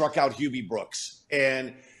 and I struck out Hubie Brooks.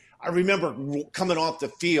 And I remember coming off the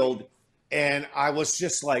field, and I was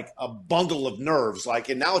just like a bundle of nerves.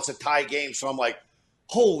 And now it's a tie game, so I'm like,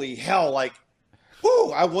 holy hell,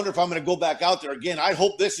 whoo, I wonder if I'm going to go back out there again. I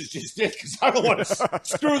hope this is just it, because I don't want to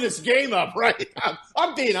screw this game up, right?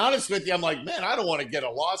 I'm being honest with you. I'm like, man, I don't want to get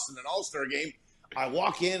a loss in an All-Star game. I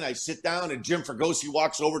walk in, I sit down, and Jim Fregosi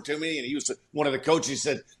walks over to me, and he was one of the coaches. He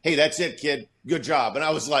said, hey, that's it, kid. Good job. And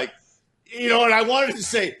I was like, and I wanted to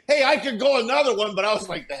say, hey, I could go another one, but I was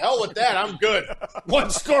like, the hell with that. I'm good. One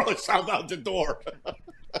scoreless, I'm out the door.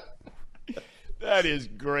 That is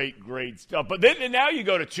great stuff. But then now you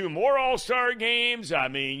go to 2 more All-Star games. I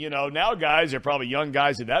mean, now guys are probably young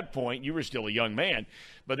guys at that point. You were still a young man.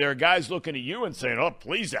 But there are guys looking at you and saying, oh,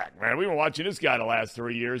 Plesac, man, we've been watching this guy the last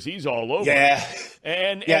 3 years. He's all over. Yeah.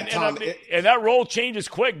 And that role changes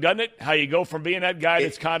quick, doesn't it? How you go from being that guy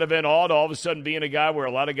that's kind of in awe to all of a sudden being a guy where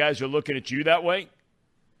a lot of guys are looking at you that way?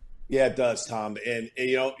 Yeah, it does, Tom. And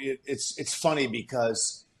it's funny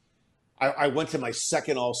because I went to my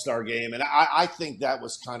second All-Star game, and I think that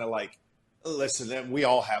was kind of like, listen, we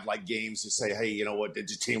all have games to say, hey, you know what,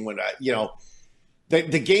 did your team win?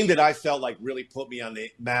 The game that I felt like really put me on the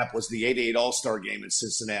map was the 88 All-Star game in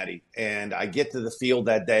Cincinnati. And I get to the field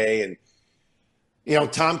that day,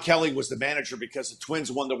 and, Tom Kelly was the manager because the Twins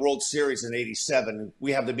won the World Series in 87.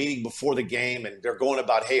 We have the meeting before the game, and they're going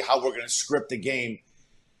about, hey, how we're going to script the game.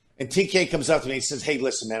 And TK comes up to me and says, hey,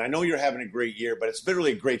 listen, man, I know you're having a great year, but it's been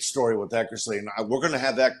really a great story with Eckersley. And we're going to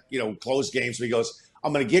have that, close game. So he goes,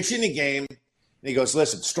 I'm going to get you in the game. And he goes,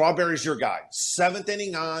 listen, Strawberry's your guy. 7th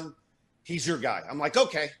inning on. He's your guy. I'm like,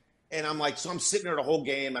 okay. And I'm like, so I'm sitting there the whole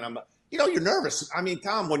game, and I'm, you're nervous. I mean,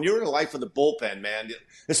 Tom, when you're in the life of the bullpen, man,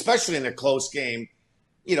 especially in a close game,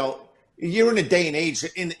 you're in a day and age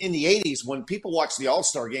in the 80s when people watched the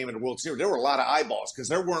All-Star game in the World Series, there were a lot of eyeballs because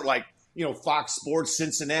there weren't Fox Sports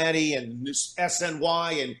Cincinnati and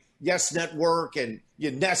SNY and Yes Network and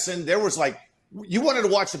NESN. There was you wanted to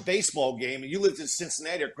watch a baseball game, and you lived in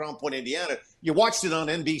Cincinnati or Crown Point, Indiana. You watched it on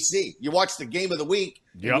NBC. You watched the game of the week,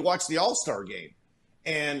 and you watched the All-Star game.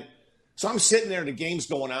 And So I'm sitting there, the game's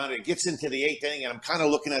going on, and it gets into the 8th inning, and I'm kind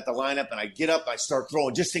of looking at the lineup, and I get up, I start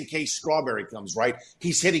throwing just in case Strawberry comes, right?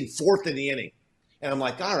 He's hitting 4th in the inning. And I'm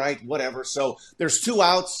like, all right, whatever. So there's 2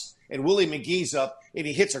 outs, and Willie McGee's up, and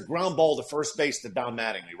he hits a ground ball to first base to Don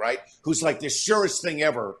Mattingly, right? Who's like the surest thing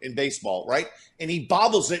ever in baseball, right? And he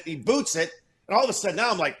bobbles it, he boots it, and all of a sudden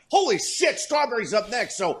now I'm like, holy shit, Strawberry's up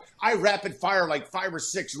next. So I rapid fire like 5 or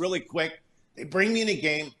 6 really quick. They bring me in the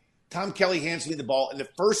game. Tom Kelly hands me the ball, and the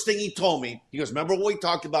first thing he told me, he goes, remember what we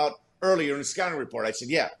talked about earlier in the scouting report? I said,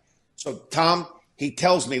 yeah. So Tom, he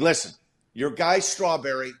tells me, listen, your guy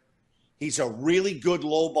Strawberry, he's a really good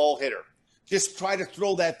low ball hitter. Just try to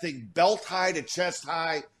throw that thing belt high to chest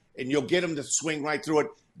high, and you'll get him to swing right through it.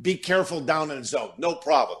 Be careful down in the zone. No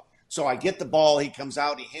problem. So I get the ball. He comes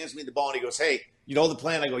out. He hands me the ball, and he goes, hey, you know the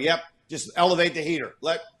plan? I go, yep, just elevate the heater.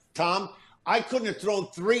 Let Tom, I couldn't have thrown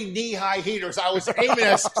 3 knee-high heaters. I was aiming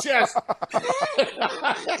at his chest.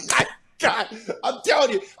 God, I'm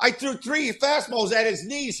telling you, I threw 3 fastballs at his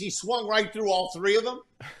knees. He swung right through all 3 of them.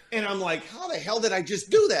 And I'm like, how the hell did I just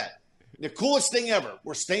do that? The coolest thing ever,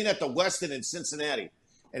 we're staying at the Westin in Cincinnati.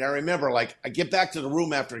 And I remember, like, I get back to the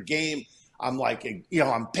room after a game. I'm like,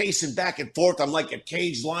 I'm pacing back and forth. I'm like a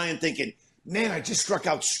caged lion thinking, man, I just struck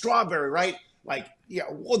out Strawberry, right? Like, yeah,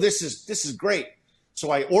 well, this is great. So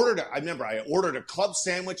I ordered a club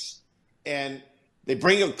sandwich, and they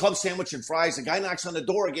bring a club sandwich and fries. The guy knocks on the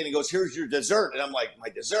door again. He goes, here's your dessert. And I'm like, my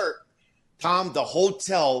dessert? Tom, the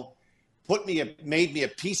hotel made me a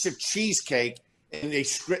piece of cheesecake, and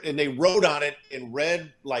they wrote on it in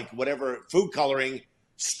red, like whatever, food coloring,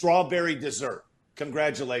 strawberry dessert.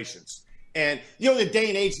 Congratulations. And the day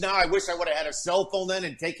and age now, I wish I would have had a cell phone then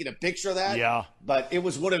and taken a picture of that. Yeah. But it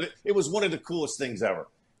was one of the coolest things ever.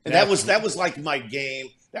 And that was like my game.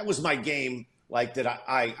 That was my game, like that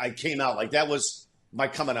I came out. Like that was my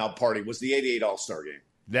coming out party, was the 88 All-Star game.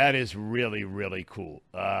 That is really, really cool.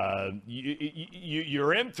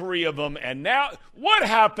 You're in 3 of them, and now what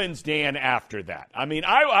happens, Dan, after that? I mean,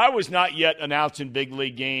 I was not yet announcing big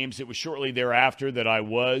league games. It was shortly thereafter that I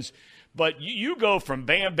was. But you go from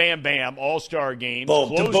bam, bam, bam, All-Star games,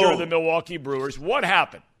 closer of the Milwaukee Brewers. What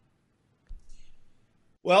happened?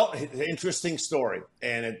 Well, it's an interesting story,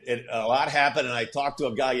 and a lot happened, and I talked to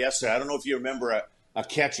a guy yesterday. I don't know if you remember a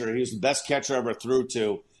catcher. He was the best catcher I ever threw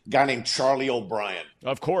to, a guy named Charlie O'Brien.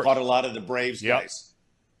 Of course. Caught a lot of the Braves guys.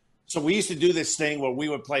 So we used to do this thing where we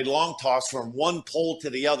would play long toss from one pole to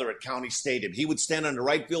the other at County Stadium. He would stand on the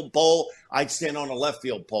right field pole, I'd stand on the left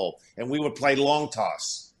field pole, and we would play long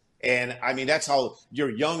toss. And, I mean, that's how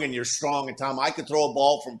you're young and you're strong. And, Tom, I could throw a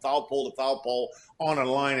ball from foul pole to foul pole on a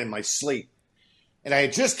line in my sleep. And I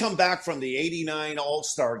had just come back from the 89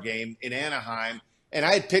 All-Star game in Anaheim, and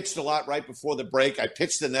I had pitched a lot right before the break. I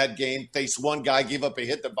pitched in that game, faced one guy, gave up a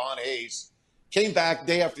hit to Von Hayes. Came back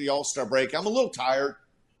day after the All-Star break. I'm a little tired.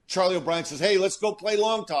 Charlie O'Brien says, hey, let's go play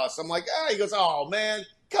long toss. I'm like, He goes, oh, man,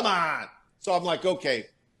 come on. So I'm like, okay.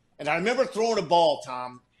 And I remember throwing a ball,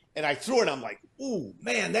 Tom, and I threw it. I'm like, ooh,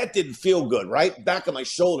 man, that didn't feel good, right? Back of my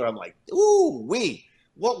shoulder. I'm like, ooh,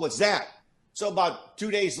 what was that? So about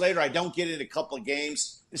 2 days later, I don't get in a couple of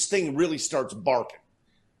games. This thing really starts barking.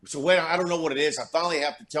 So I don't know what it is. I finally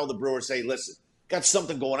have to tell the Brewers, hey, listen, got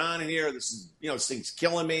something going on in here. This thing's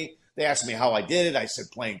killing me. They asked me how I did it. I said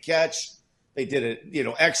playing catch. They did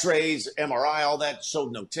it, x-rays, MRI, all that,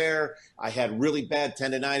 showed no tear. I had really bad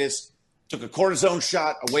tendonitis. Took a cortisone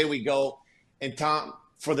shot. Away we go. And Tom,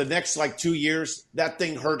 for the next 2 years, that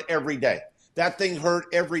thing hurt every day. That thing hurt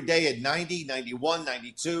every day at 90, 91,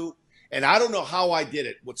 92. And I don't know how I did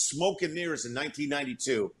it. With smoke and mirrors in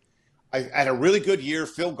 1992, I had a really good year.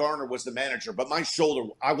 Phil Garner was the manager, but my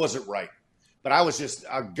shoulder, I wasn't right. But I was just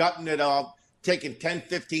gutting it up, taking 10,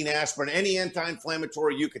 15 aspirin. Any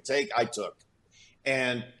anti-inflammatory you could take, I took.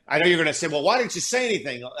 And I know you're going to say, well, why didn't you say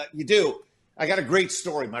anything? You do. I got a great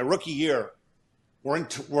story. My rookie year, we're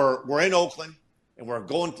in Oakland, and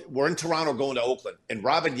we're in Toronto going to Oakland, and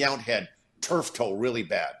Robin Yount had turf toe really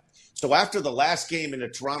bad. So after the last game in the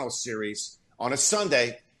Toronto series on a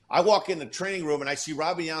Sunday, I walk in the training room and I see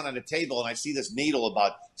Robin Yount on the table, and I see this needle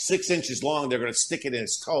about 6 inches long. They're going to stick it in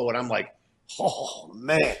his toe. And I'm like, oh,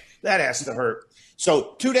 man, that has to hurt.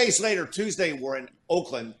 So 2 days later, Tuesday, we're in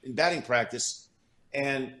Oakland in batting practice.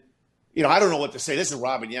 And, I don't know what to say. This is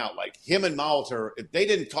Robin Yount. Like, him and Molitor, if they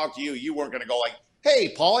didn't talk to you, you weren't going to go like,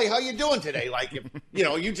 hey, Paulie, how you doing today? Like, if,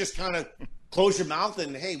 you just kind of close your mouth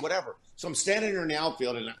and, hey, whatever. So I'm standing there in the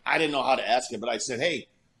outfield, and I didn't know how to ask him, but I said, hey,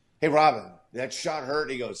 Robin, that shot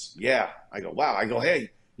hurt? He goes, yeah. I go, wow. I go,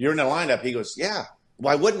 hey, you're in the lineup. He goes, yeah.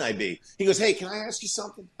 Why wouldn't I be? He goes, hey, can I ask you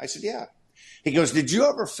something? I said, yeah. He goes, did you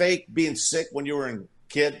ever fake being sick when you were a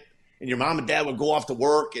kid and your mom and dad would go off to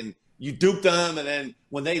work and You duped them, and then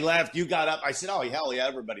when they left, you got up. I said, oh, hell yeah,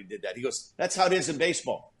 everybody did that. He goes, that's how it is in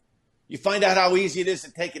baseball. You find out how easy it is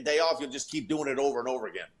to take a day off, you'll just keep doing it over and over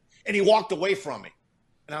again. And he walked away from me.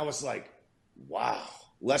 And I was like, wow,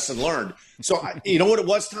 lesson learned. So you know what it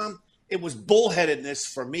was, Tom? It was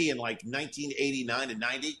bullheadedness for me in like 1989 and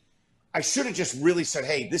 90. I should have just really said,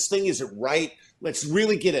 hey, this thing isn't right. Let's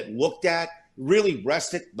really get it looked at, really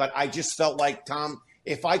rest it. But I just felt like, Tom,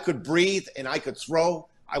 if I could breathe and I could throw,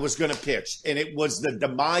 I was going to pitch. And it was the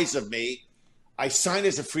demise of me. I signed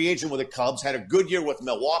as a free agent with the Cubs, had a good year with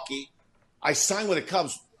Milwaukee. I signed with the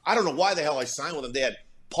Cubs. I don't know why the hell I signed with them. They had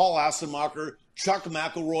Paul Assenmacher, Chuck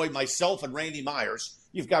McElroy, myself, and Randy Myers.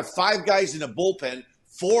 You've got 5 guys in the bullpen.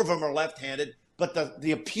 4 of them are left-handed. But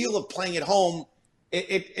the appeal of playing at home,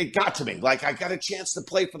 it got to me. Like, I got a chance to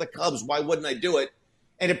play for the Cubs. Why wouldn't I do it?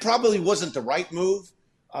 And it probably wasn't the right move.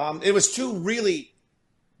 It was 2 really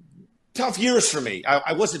tough years for me.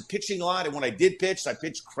 I wasn't pitching a lot. And when I did pitch, I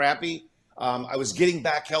pitched crappy. I was getting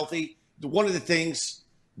back healthy. One of the things,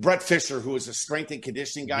 Brett Fisher, who was a strength and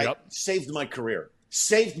conditioning guy, saved my career.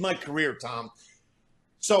 Saved my career, Tom.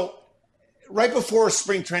 So right before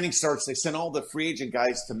spring training starts, they send all the free agent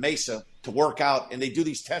guys to Mesa to work out, and they do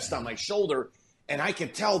these tests on my shoulder, and I can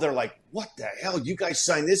tell they're like, what the hell? You guys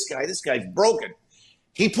signed this guy. This guy's broken.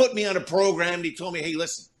 He put me on a program, and he told me, hey,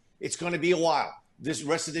 listen, it's going to be a while. This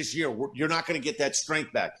rest of this year, you're not going to get that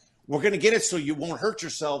strength back. We're going to get it so you won't hurt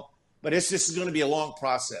yourself, but this is going to be a long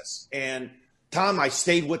process. And, Tom, I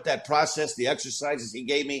stayed with that process, the exercises he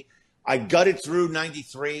gave me. I gutted through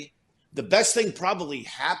 93. The best thing probably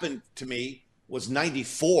happened to me was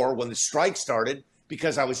 94 when the strike started,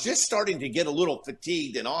 because I was just starting to get a little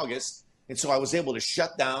fatigued in August. And so I was able to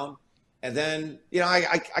shut down. And then,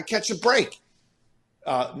 I catch a break.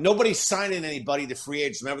 Nobody's signing anybody to free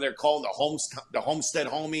agents. Remember, they're calling the Homestead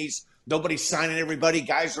Homies. Nobody's signing everybody.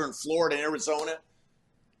 Guys are in Florida and Arizona.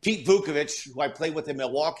 Pete Vukovich, who I played with in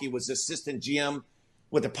Milwaukee, was assistant GM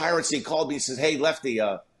with the Pirates. He called me and says, hey, Lefty,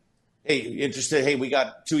 hey, interested? Hey, we got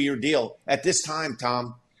a 2-year deal. At this time,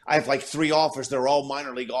 Tom, I have like 3 offers. They're all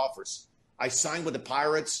minor league offers. I signed with the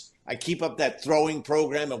Pirates. I keep up that throwing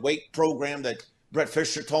program and weight program that Brett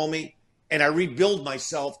Fisher told me. And I rebuild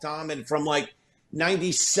myself, Tom. And from like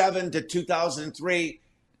 97 to 2003,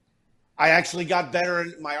 I actually got better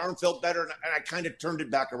and my arm felt better. And I kind of turned it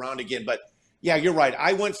back around again. But yeah, you're right.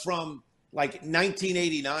 I went from like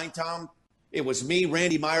 1989, Tom. It was me,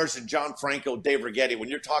 Randy Myers, and John Franco, Dave Righetti. When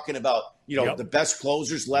you're talking about, the best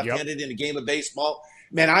closers left-handed in a game of baseball,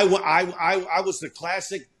 man, I was the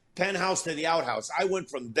classic penthouse to the outhouse. I went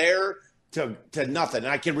from there to nothing.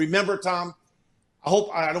 And I can remember, Tom,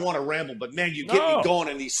 I don't want to ramble, but man, you get me going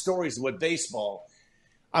in these stories with baseball.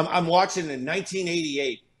 I'm watching in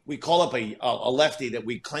 1988. We call up a lefty that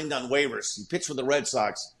we claimed on waivers. He pitched for the Red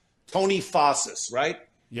Sox, Tony Fossis, right?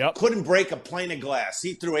 Yep. Couldn't break a plane of glass.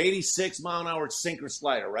 He threw 86-mile-an-hour sinker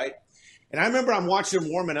slider, right? And I remember I'm watching him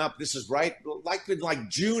warming up. This is right, like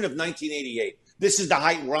June of 1988. This is the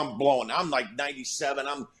height where I'm blowing. I'm like 97.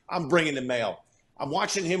 I'm bringing the mail. I'm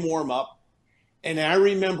watching him warm up, and I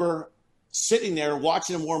remember sitting there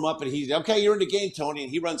watching him warm up, and he's, okay, you're in the game, Tony,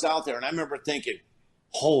 and he runs out there. And I remember thinking,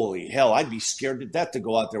 holy hell, I'd be scared to death to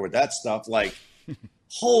go out there with that stuff. Like,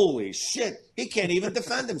 holy shit, he can't even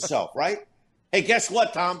defend himself, right? Hey, guess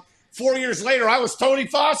what, Tom? 4 years later, I was Tony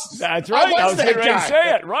Foss. That's right. I was getting ready to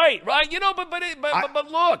say it. Right. But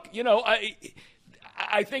look,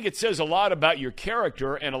 I think it says a lot about your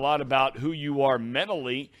character and a lot about who you are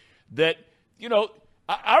mentally that,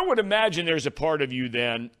 I would imagine there's a part of you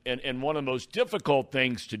then, and one of the most difficult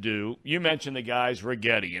things to do, you mentioned the guys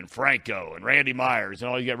Righetti and Franco and Randy Myers and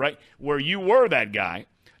all you get, right, where you were that guy.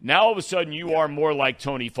 Now, all of a sudden, you are more like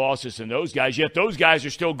Tony Fossis and those guys, yet those guys are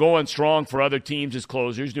still going strong for other teams as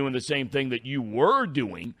closers, doing the same thing that you were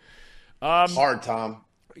doing. Hard, Tom.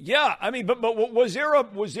 Yeah, I mean, but was there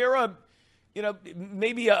a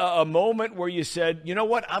maybe a moment where you said, you know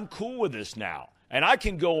what, I'm cool with this now, and I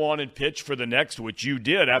can go on and pitch for the next, which you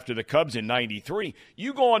did after the Cubs in 93.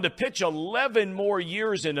 You go on to pitch 11 more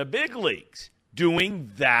years in the big leagues doing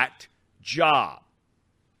that job.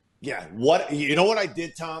 Yeah. What I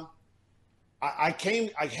did, Tom? I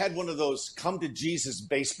had one of those come to Jesus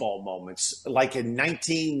baseball moments, like in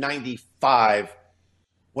 1995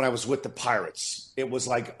 when I was with the Pirates. It was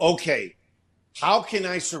like, okay, how can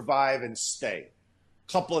I survive and stay?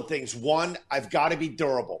 Couple of things. One, I've got to be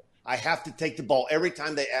durable. I have to take the ball every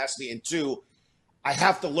time they ask me. And 2, I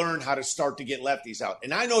have to learn how to start to get lefties out.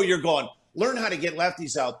 And I know you're going, learn how to get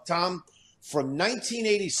lefties out. Tom, from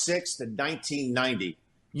 1986 to 1990,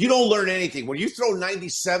 You don't learn anything. When you throw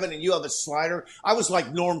 97 and you have a slider, I was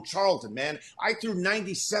like Norm Charlton, man. I threw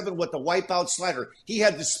 97 with the wipeout slider. He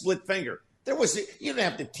had the split finger. You didn't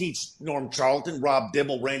have to teach Norm Charlton, Rob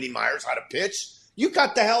Dibble, Randy Myers how to pitch. You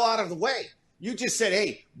got the hell out of the way. You just said,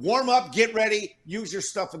 hey, warm up, get ready, use your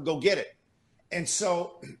stuff, and go get it. And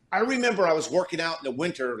so I remember I was working out in the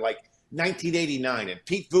winter, like 1989, and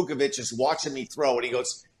Pete Vukovich is watching me throw, and he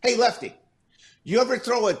goes, hey, lefty, you ever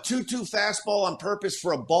throw a 2-2 fastball on purpose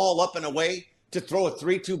for a ball up and away to throw a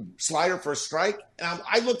 3-2 slider for a strike? And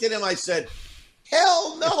I looked at him, I said,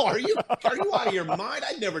 hell no, are you out of your mind?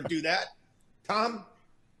 I'd never do that. Tom,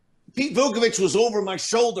 Pete Vukovich was over my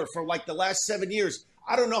shoulder for like the last 7 years.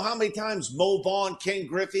 I don't know how many times Mo Vaughn, Ken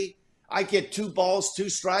Griffey, I get 2 balls, 2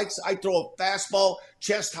 strikes. I throw a fastball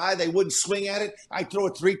chest high. They wouldn't swing at it. I throw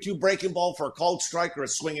a 3-2 breaking ball for a called strike or a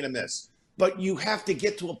swing and a miss. But you have to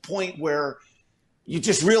get to a point where you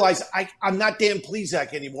just realize I'm not Dan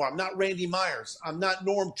Plesac anymore. I'm not Randy Myers. I'm not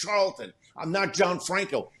Norm Charlton. I'm not John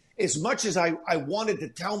Franco. As much as I wanted to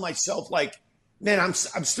tell myself, like, man, I'm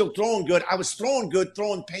still throwing good. I was throwing good,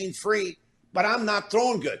 throwing pain-free, but I'm not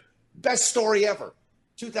throwing good. Best story ever.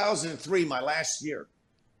 2003, my last year.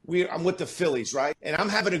 I'm with the Phillies, right? And I'm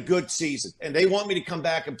having a good season. And they want me to come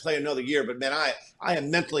back and play another year. But, man, I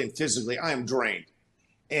am mentally and physically, I am drained.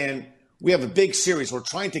 And we have a big series. We're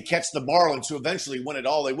trying to catch the Marlins, who eventually win it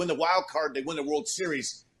all. They win the wild card. They win the World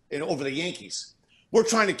Series over the Yankees. We're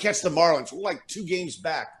trying to catch the Marlins. We're like 2 games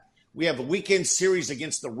back. We have a weekend series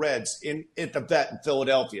against the Reds at the Vet in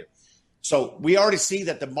Philadelphia. So we already see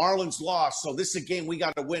that the Marlins lost. So this is a game we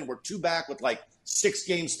got to win. We're 2 back with like 6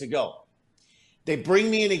 games to go. They bring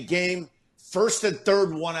me in a game, 1st and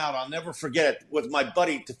 3rd, 1 out. I'll never forget it, with my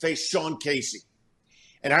buddy to face Sean Casey.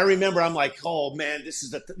 And I remember I'm like, oh, man, this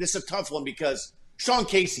is a tough one because Sean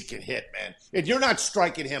Casey can hit, man. And you're not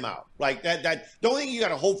striking him out. Like that the only thing you got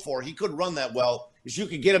to hope for, he could run that well, is you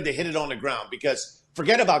could get him to hit it on the ground, because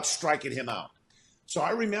forget about striking him out. So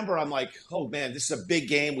I remember I'm like, oh, man, this is a big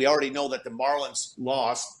game. We already know that the Marlins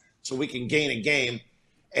lost, so we can gain a game.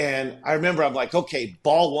 And I remember I'm like, okay,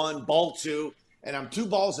 ball 1, ball 2, and I'm 2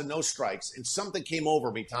 balls and no strikes. And something came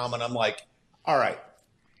over me, Tom, and I'm like, all right,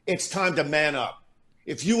 it's time to man up.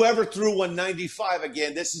 If you ever threw 195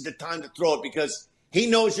 again, this is the time to throw it, because he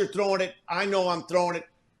knows you're throwing it. I know I'm throwing it.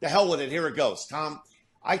 The hell with it. Here it goes, Tom.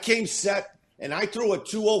 I came set, and I threw a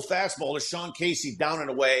 2-0 fastball to Sean Casey down and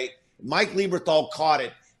away. Mike Lieberthal caught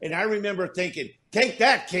it. And I remember thinking, take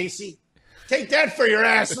that, Casey. Take that for your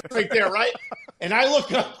ass right there, right? And I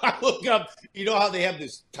look up. You know how they have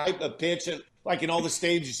this type of pitch, like in all the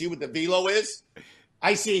stadiums, you see what the velo is?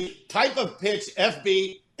 I see type of pitch,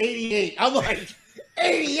 FB 88. I'm like,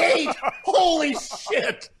 88? Holy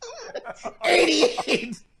shit.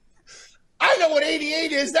 88. I know what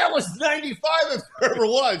 88 is. That was 95 if there ever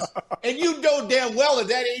was. And you know damn well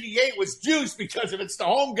that 88 was juice, because if it's the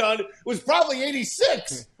home gun, it was probably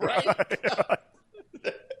 86, right?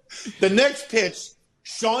 The next pitch,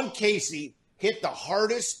 Sean Casey hit the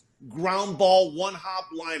hardest ground ball, 1-hop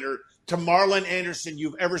liner to Marlon Anderson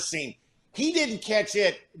you've ever seen. He didn't catch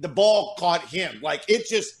it. The ball caught him. Like,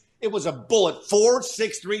 it was a bullet.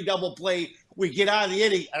 4-6-3 double play. We get out of the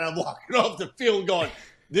inning, and I'm walking off the field going,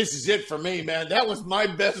 this is it for me, man. That was my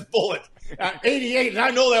best bullet. 88, and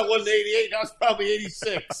I know that wasn't 88. That was probably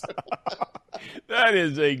 86. That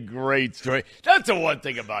is a great story. That's the one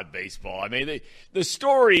thing about baseball. I mean, the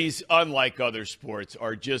stories, unlike other sports,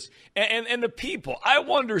 are just – and the people. I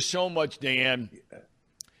wonder so much, Dan –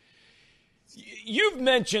 you've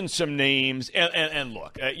mentioned some names, and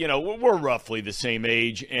look, we're roughly the same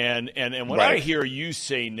age, and when right. I hear you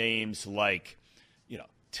say names like,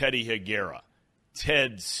 Teddy Higuera,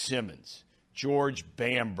 Ted Simmons, George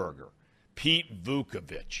Bamberger, Pete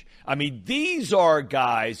Vukovich, I mean, these are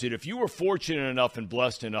guys that if you were fortunate enough and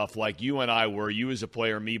blessed enough, like you and I were, you as a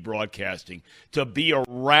player, me broadcasting, to be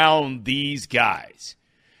around these guys,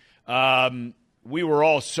 we were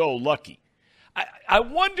all so lucky. I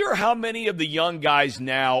wonder how many of the young guys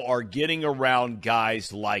now are getting around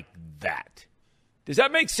guys like that. Does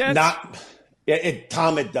that make sense?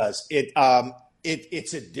 Tom, it does.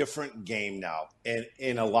 It's a different game now, and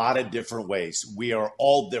in a lot of different ways. We are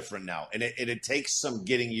all different now, and it takes some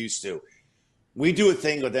getting used to. We do a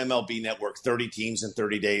thing with MLB Network, 30 teams in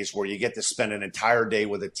 30 days, where you get to spend an entire day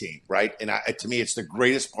with a team, right? And to me, it's the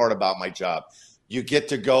greatest part about my job. You get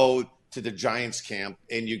to go to the Giants camp,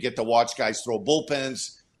 and you get to watch guys throw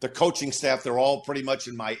bullpens. The coaching staff, they're all pretty much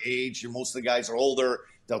in my age. Most of the guys are older.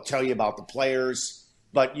 They'll tell you about the players.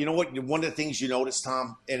 But you know what? One of the things you notice,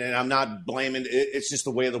 Tom, and I'm not blaming, it's just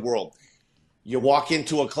the way of the world. You walk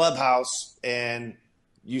into a clubhouse, and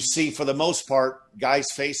you see, for the most part,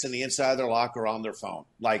 guys facing the inside of their locker on their phone.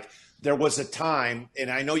 Like, there was a time, and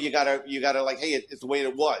I know you gotta like, hey, it's the way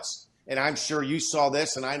it was. And I'm sure you saw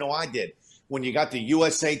this, and I know I did. When you got the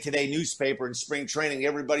USA Today newspaper in spring training,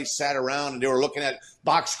 everybody sat around and they were looking at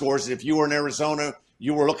box scores. And if you were in Arizona,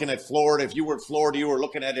 you were looking at Florida. If you were in Florida, you were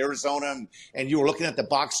looking at Arizona, and you were looking at the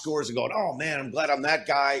box scores and going, oh, man, I'm glad I'm that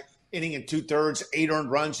guy. Inning in 2/3, 8 earned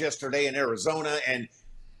runs yesterday in Arizona.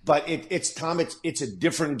 But it's Tom, it's a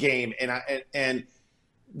different game. And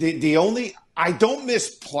the only – I don't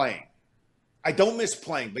miss playing.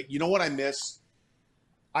 But you know what I miss?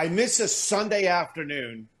 I miss a Sunday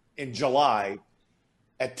afternoon in July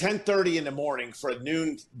at 10:30 in the morning for a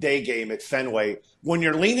noonday game at Fenway when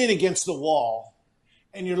you're leaning against the wall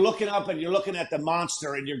and you're looking up and you're looking at the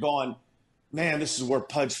monster and you're going, man, this is where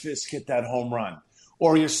Pudge Fisk hit that home run.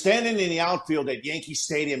 Or you're standing in the outfield at Yankee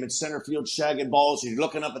Stadium in center field shagging balls and you're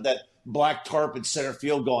looking up at that black tarp in center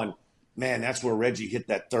field going, man, that's where Reggie hit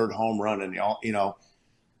that third home run. And, oh,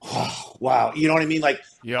 wow. You know what I mean? Like,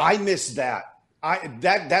 yeah. I miss that.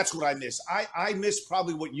 That's what I miss. I miss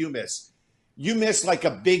probably what you miss. You miss like a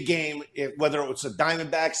big game, whether it was the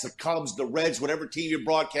Diamondbacks, the Cubs, the Reds, whatever team you're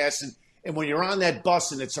broadcasting. And when you're on that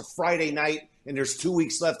bus and it's a Friday night and there's 2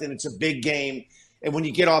 weeks left and it's a big game. And when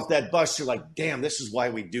you get off that bus, you're like, damn, this is why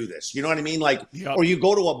we do this. You know what I mean? Like, yep. Or you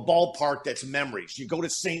go to a ballpark that's memories. You go to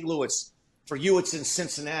St. Louis. For you, it's in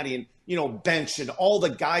Cincinnati and, Bench and all the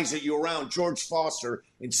guys that you're around, George Foster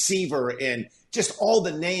and Seaver and just all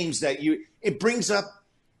the names that it brings up,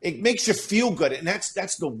 it makes you feel good. And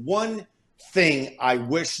that's the one thing I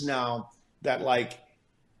wish now that, like,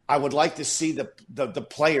 I would like to see the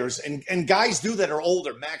players and guys do that are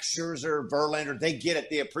older, Max Scherzer, Verlander, they get it,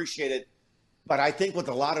 they appreciate it. But I think with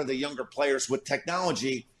a lot of the younger players with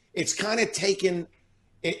technology, it's kind of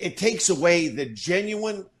it takes away the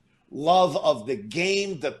genuine love of the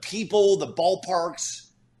game, the people, the ballparks,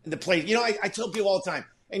 and the play. I tell people all the time,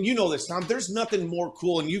 and you know this, Tom, there's nothing more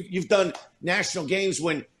cool. And you've done national games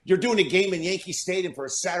when you're doing a game in Yankee Stadium for a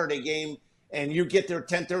Saturday game, and you get there at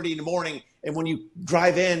 10:30 in the morning, and when you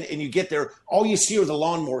drive in and you get there, all you see are the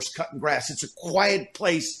lawnmowers cutting grass. It's a quiet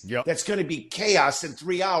place That's going to be chaos in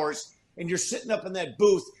 3 hours. And you're sitting up in that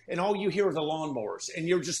booth, and all you hear are the lawnmowers. And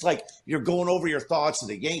you're just like, you're going over your thoughts of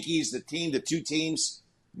the Yankees, the team, the two teams.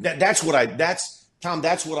 That's what I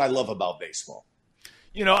love about baseball.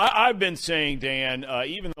 I've been saying, Dan,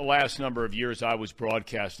 even the last number of years I was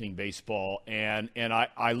broadcasting baseball, and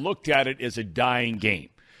I looked at it as a dying game.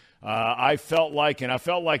 I felt like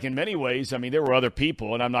in many ways, I mean, there were other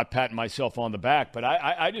people, and I'm not patting myself on the back, but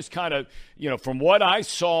I just kind of, from what I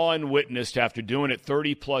saw and witnessed after doing it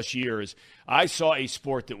 30-plus years, I saw a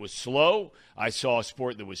sport that was slow. I saw a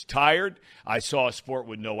sport that was tired. I saw a sport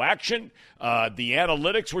with no action. The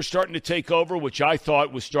analytics were starting to take over, which I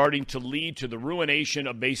thought was starting to lead to the ruination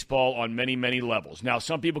of baseball on many, many levels. Now,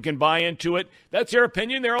 some people can buy into it. That's their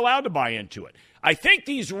opinion. They're allowed to buy into it. I think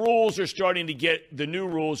these rules are starting to the new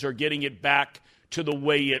rules are getting it back to the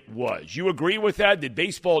way it was. You agree with that? Did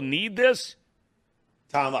baseball need this?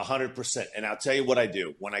 Tom, 100%. And I'll tell you what I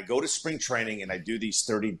do. When I go to spring training and I do these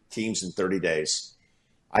 30 teams in 30 days,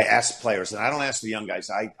 I ask players, and I don't ask the young guys.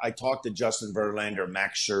 I talk to Justin Verlander,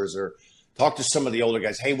 Max Scherzer, talk to some of the older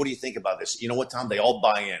guys. Hey, what do you think about this? You know what, Tom? They all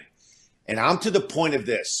buy in. And I'm to the point of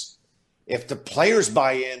this. If the players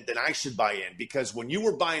buy in, then I should buy in. Because when you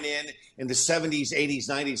were buying in the 70s, 80s,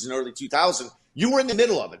 90s, and early 2000s, you were in the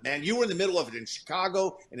middle of it, man. You were in the middle of it in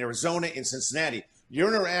Chicago, in Arizona, in Cincinnati. Your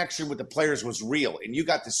interaction with the players was real, and you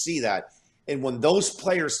got to see that. And when those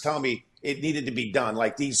players tell me it needed to be done,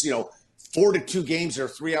 like these, 4-2 games or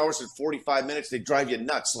 3 hours and 45 minutes, they drive you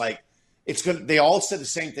nuts. Like, they all said the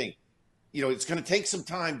same thing. It's going to take some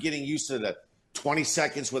time getting used to the 20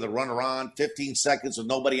 seconds with a runner on, 15 seconds with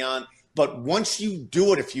nobody on. But once you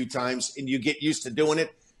do it a few times and you get used to doing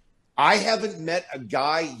it, I haven't met a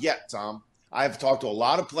guy yet, Tom. I've talked to a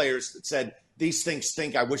lot of players that said, these things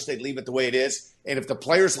stink. I wish they'd leave it the way it is. And if the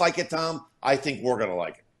players like it, Tom, I think we're going to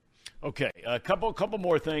like it. Okay, a couple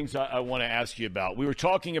more things I want to ask you about. We were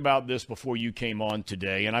talking about this before you came on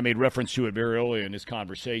today, and I made reference to it very early in this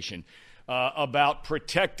conversation, about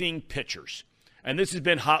protecting pitchers. And this has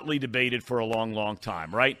been hotly debated for a long, long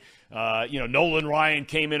time, right? Nolan Ryan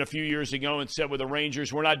came in a few years ago and said with the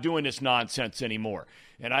Rangers, we're not doing this nonsense anymore.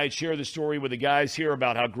 And I had shared the story with the guys here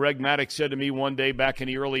about how Greg Maddux said to me one day back in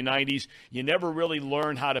the early 90s, you never really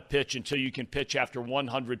learn how to pitch until you can pitch after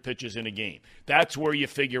 100 pitches in a game. That's where you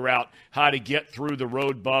figure out how to get through the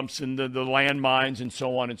road bumps and the landmines and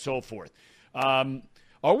so on and so forth.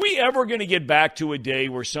 Are we ever going to get back to a day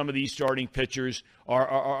where some of these starting pitchers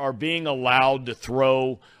are being allowed to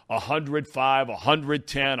throw 105,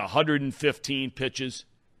 110, 115 pitches?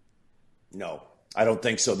 No, I don't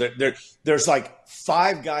think so. There's like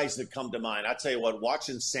 5 guys that come to mind. I tell you what,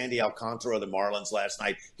 watching Sandy Alcantara of the Marlins last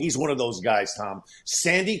night, he's one of those guys, Tom.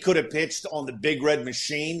 Sandy could have pitched on the Big Red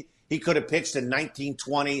Machine. He could have pitched in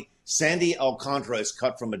 1920. Sandy Alcantara is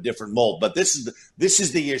cut from a different mold. But this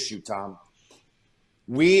is the issue, Tom.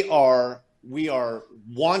 We are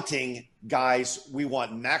wanting guys. We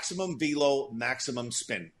want maximum velo, maximum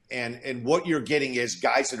spin. And what you're getting is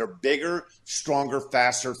guys that are bigger, stronger,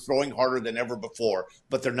 faster, throwing harder than ever before,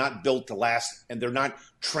 but they're not built to last and they're not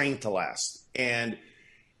trained to last. And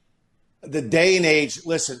the day and age,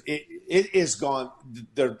 listen, it is gone.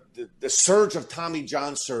 The surge of Tommy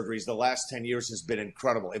John surgeries the last 10 years has been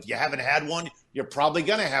incredible. If you haven't had one, you're probably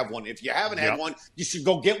going to have one. If you haven't had one, you should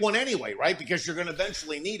go get one anyway, right? Because you're going to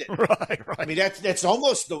eventually need it. Right. I mean, that's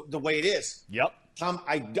almost the way it is. Yep. Tom,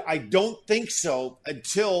 I don't think so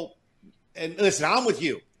until – and listen, I'm with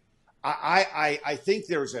you. I think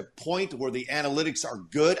there's a point where the analytics are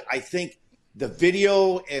good. I think the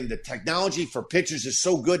video and the technology for pitchers is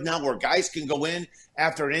so good now where guys can go in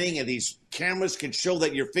after an inning and these cameras can show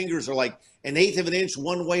that your fingers are like an eighth of an inch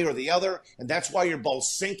one way or the other, and that's why your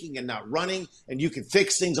ball's sinking and not running, and you can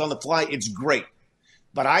fix things on the fly. It's great.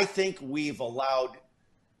 But I think we've allowed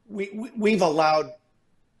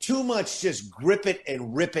too much just grip it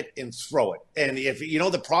and rip it and throw it. And if you know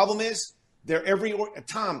the problem is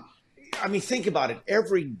Tom, I mean, think about it.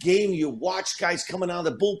 Every game you watch guys coming out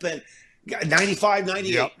of the bullpen, 95,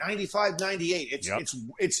 98, 95, 98.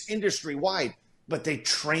 It's industry wide, but they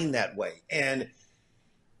train that way. And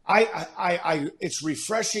it's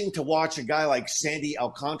refreshing to watch a guy like Sandy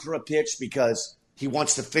Alcantara pitch because he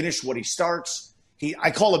wants to finish what he starts.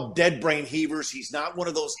 I call him dead brain heavers. He's not one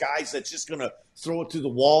of those guys that's just going to throw it to the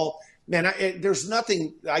wall. Man, there's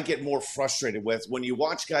nothing I get more frustrated with when you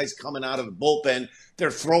watch guys coming out of the bullpen.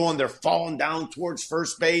 They're falling down towards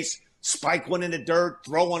first base, spike one in the dirt,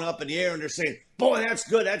 throw one up in the air, and they're saying, boy, that's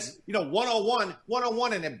good. That's,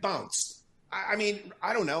 101, and it bounced. I mean,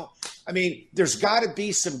 I don't know. I mean, there's got to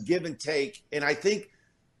be some give and take, and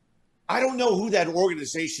I don't know who that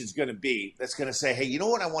organization is going to be that's going to say, hey, you know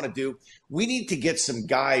what I want to do? We need to get some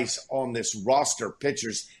guys on this roster,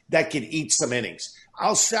 pitchers, that can eat some innings.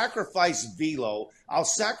 I'll sacrifice velo. I'll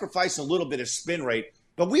sacrifice a little bit of spin rate,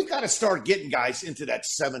 but we've got to start getting guys into that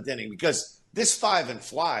 7th inning because this 5 and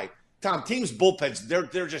fly, Tom, teams' bullpens,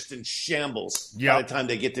 they're just in shambles by the time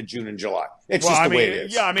they get to June and July. It's just the way it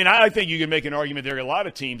is. Yeah, I mean, I think you can make an argument there are a lot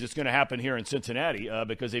of teams it's going to happen here in Cincinnati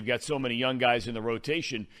because they've got so many young guys in the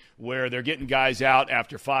rotation where they're getting guys out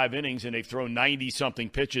after 5 innings and they've thrown 90-something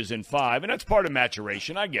pitches in 5, and that's part of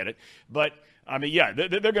maturation. I get it. But, I mean, yeah,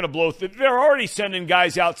 they're going to blow. They're already sending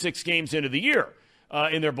guys out 6 games into the year.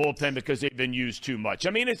 In their bullpen because they've been used too much.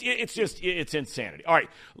 I mean, it's insanity. All right,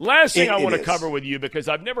 last thing I want to cover with you because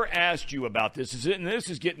I've never asked you about this, and this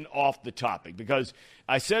is getting off the topic because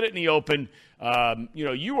I said it in the open.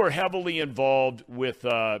 You were heavily involved with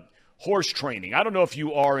horse training. I don't know if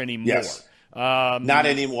you are anymore. Yes. Not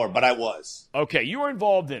anymore, but I was. Okay, you were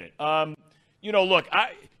involved in it. Look,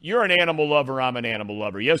 you're an animal lover. I'm an animal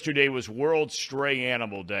lover. Yesterday was World Stray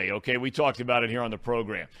Animal Day. Okay, we talked about it here on the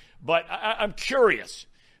program. But I'm curious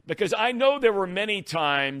because I know there were many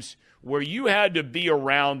times where you had to be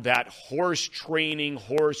around that horse training,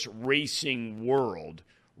 horse racing world,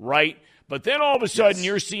 right? But then all of a sudden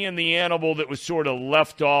you're seeing the animal that was sort of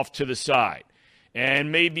left off to the side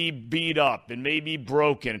and maybe beat up and maybe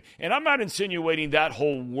broken. And I'm not insinuating that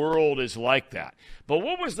whole world is like that. But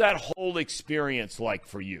what was that whole experience like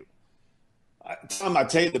for you? Tom, I'll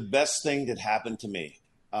tell you the best thing that happened to me.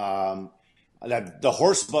 That the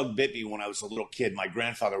horse bug bit me when I was a little kid. My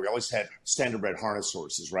grandfather, we always had standardbred harness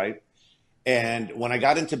horses, right? And when I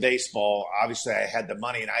got into baseball, obviously I had the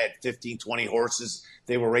money and I had 15, 20 horses.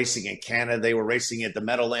 They were racing in Canada. They were racing at the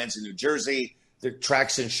Meadowlands in New Jersey, the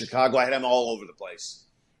tracks in Chicago. I had them all over the place.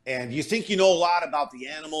 And you think you know a lot about the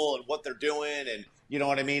animal and what they're doing and you know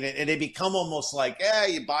what I mean? And they become almost like,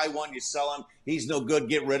 you buy one, you sell him. He's no good,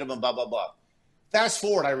 get rid of him, blah, blah, blah. Fast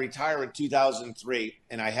forward, I retire in 2003,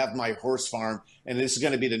 and I have my horse farm, and this is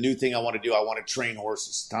going to be the new thing I want to do. I want to train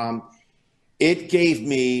horses, Tom. It gave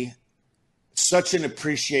me such an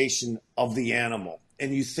appreciation of the animal.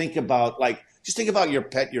 And you think about, just think about your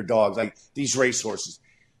pet, your dog, like these race horses.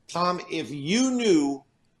 Tom, if you knew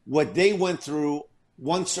what they went through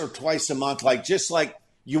once or twice a month, just like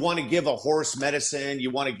you want to give a horse medicine,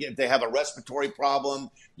 you want to get, they have a respiratory problem,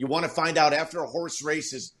 you want to find out after a horse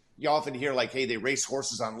races, you often hear hey, they race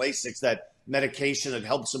horses on Lasix that medication that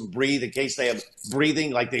helps them breathe in case they have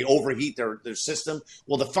breathing, like they overheat their system.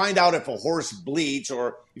 Well, to find out if a horse bleeds,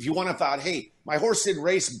 or if you want to find out, hey, my horse didn't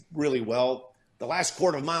race really well. The last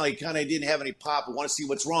quarter of a mile, he kind of didn't have any pop. We want to see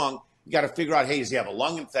what's wrong. You got to figure out, hey, does he have a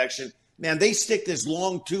lung infection? Man, they stick this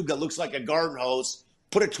long tube that looks like a garden hose,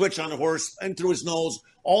 put a twitch on the horse, and through his nose,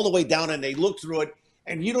 all the way down, and they look through it.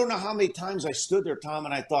 And you don't know how many times I stood there, Tom,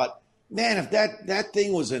 and I thought, man, if that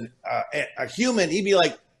thing was a human, he'd be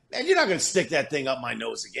like, man, you're not going to stick that thing up my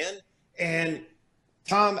nose again. And,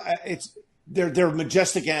 Tom, they're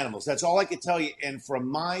majestic animals. That's all I can tell you. And from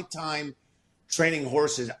my time training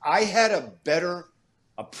horses, I had a better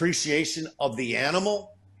appreciation of the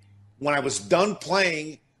animal when I was done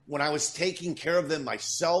playing, when I was taking care of them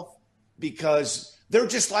myself, because they're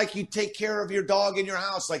just like you take care of your dog in your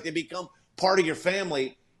house, like they become part of your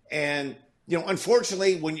family. And,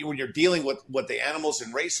 unfortunately, when you're dealing with the animals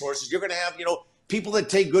and race horses, you're going to have, people that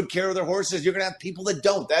take good care of their horses. You're going to have people that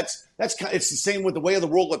don't. It's the same with the way of the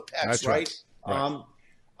world with pets, That's right?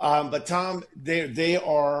 But Tom, they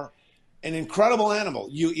are an incredible animal.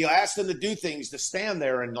 You ask them to do things, to stand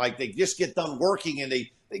there and like they just get done working and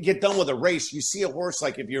they get done with a race. You see a horse,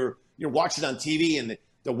 like if you're watching on TV and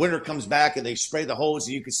the winner comes back and they spray the hose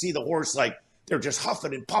and you can see the horse like they're just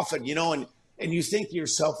huffing and puffing, and you think to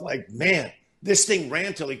yourself like, man, this thing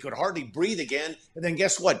ran till he could hardly breathe again. And then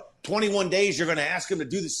guess what? 21 days, you're going to ask him to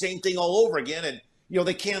do the same thing all over again. And,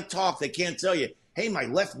 they can't talk. They can't tell you, hey, my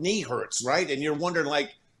left knee hurts, right? And you're wondering,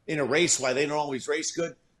 like, in a race, why they don't always race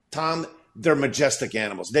good. Tom, they're majestic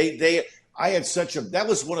animals. That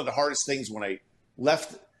was one of the hardest things when I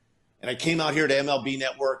left and I came out here to MLB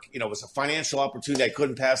Network. It was a financial opportunity I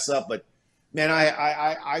couldn't pass up. But, man,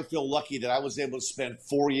 I feel lucky that I was able to spend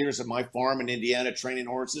 4 years at my farm in Indiana training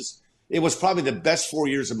horses. It was probably the best 4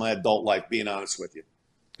 years of my adult life, being honest with you.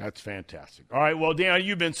 That's fantastic. All right, well, Dan,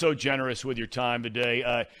 you've been so generous with your time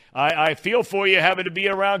today. I feel for you having to be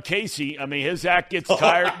around Casey. I mean, his act gets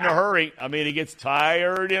tired in a hurry. He gets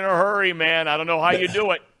tired in a hurry, man. I don't know how you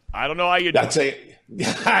do it.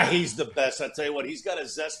 He's the best. I tell you what, he's got a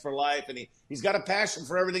zest for life, and he's got a passion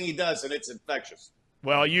for everything he does, and it's infectious.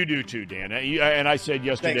 Well, you do too, Dan. And I said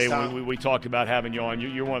yesterday when we talked about having you on,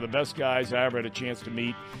 you're one of the best guys I ever had a chance to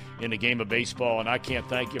meet in the game of baseball, and I can't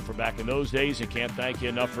thank you for back in those days and can't thank you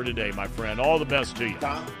enough for today, my friend. All the best to you.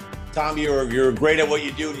 Tom, you're great at what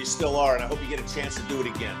you do, and you still are, and I hope you get a chance to do it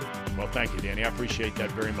again. Well, thank you, Danny. I appreciate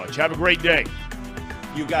that very much. Have a great day.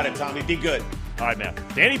 You got it, Tommy. Be good. All right, man.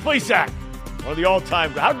 Danny Plesac, one of the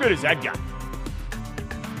all-time – how good is that guy?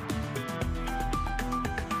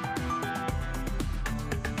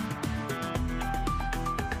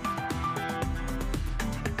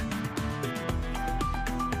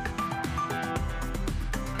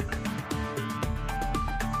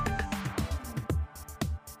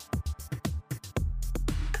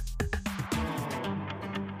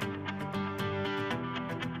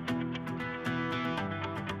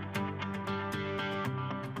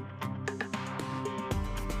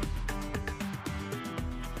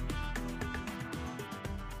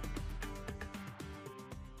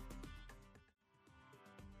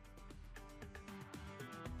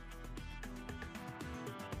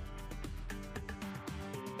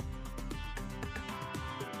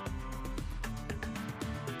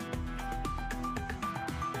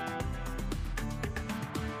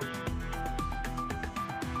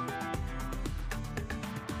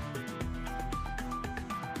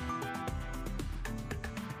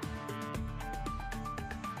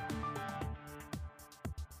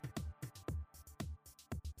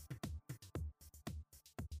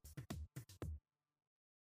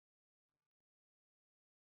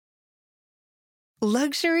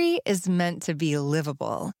 Luxury is meant to be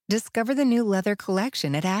livable. Discover the new leather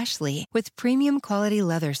collection at Ashley with premium quality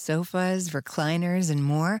leather sofas, recliners, and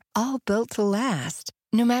more, all built to last.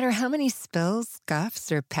 No matter how many spills,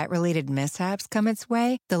 scuffs, or pet-related mishaps come its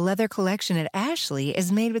way, the leather collection at Ashley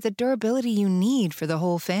is made with the durability you need for the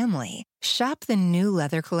whole family. Shop the new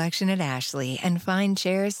leather collection at Ashley and find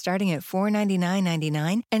chairs starting at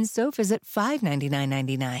 $499.99 and sofas at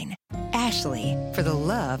 $599.99. Ashley, for the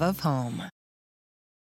love of home.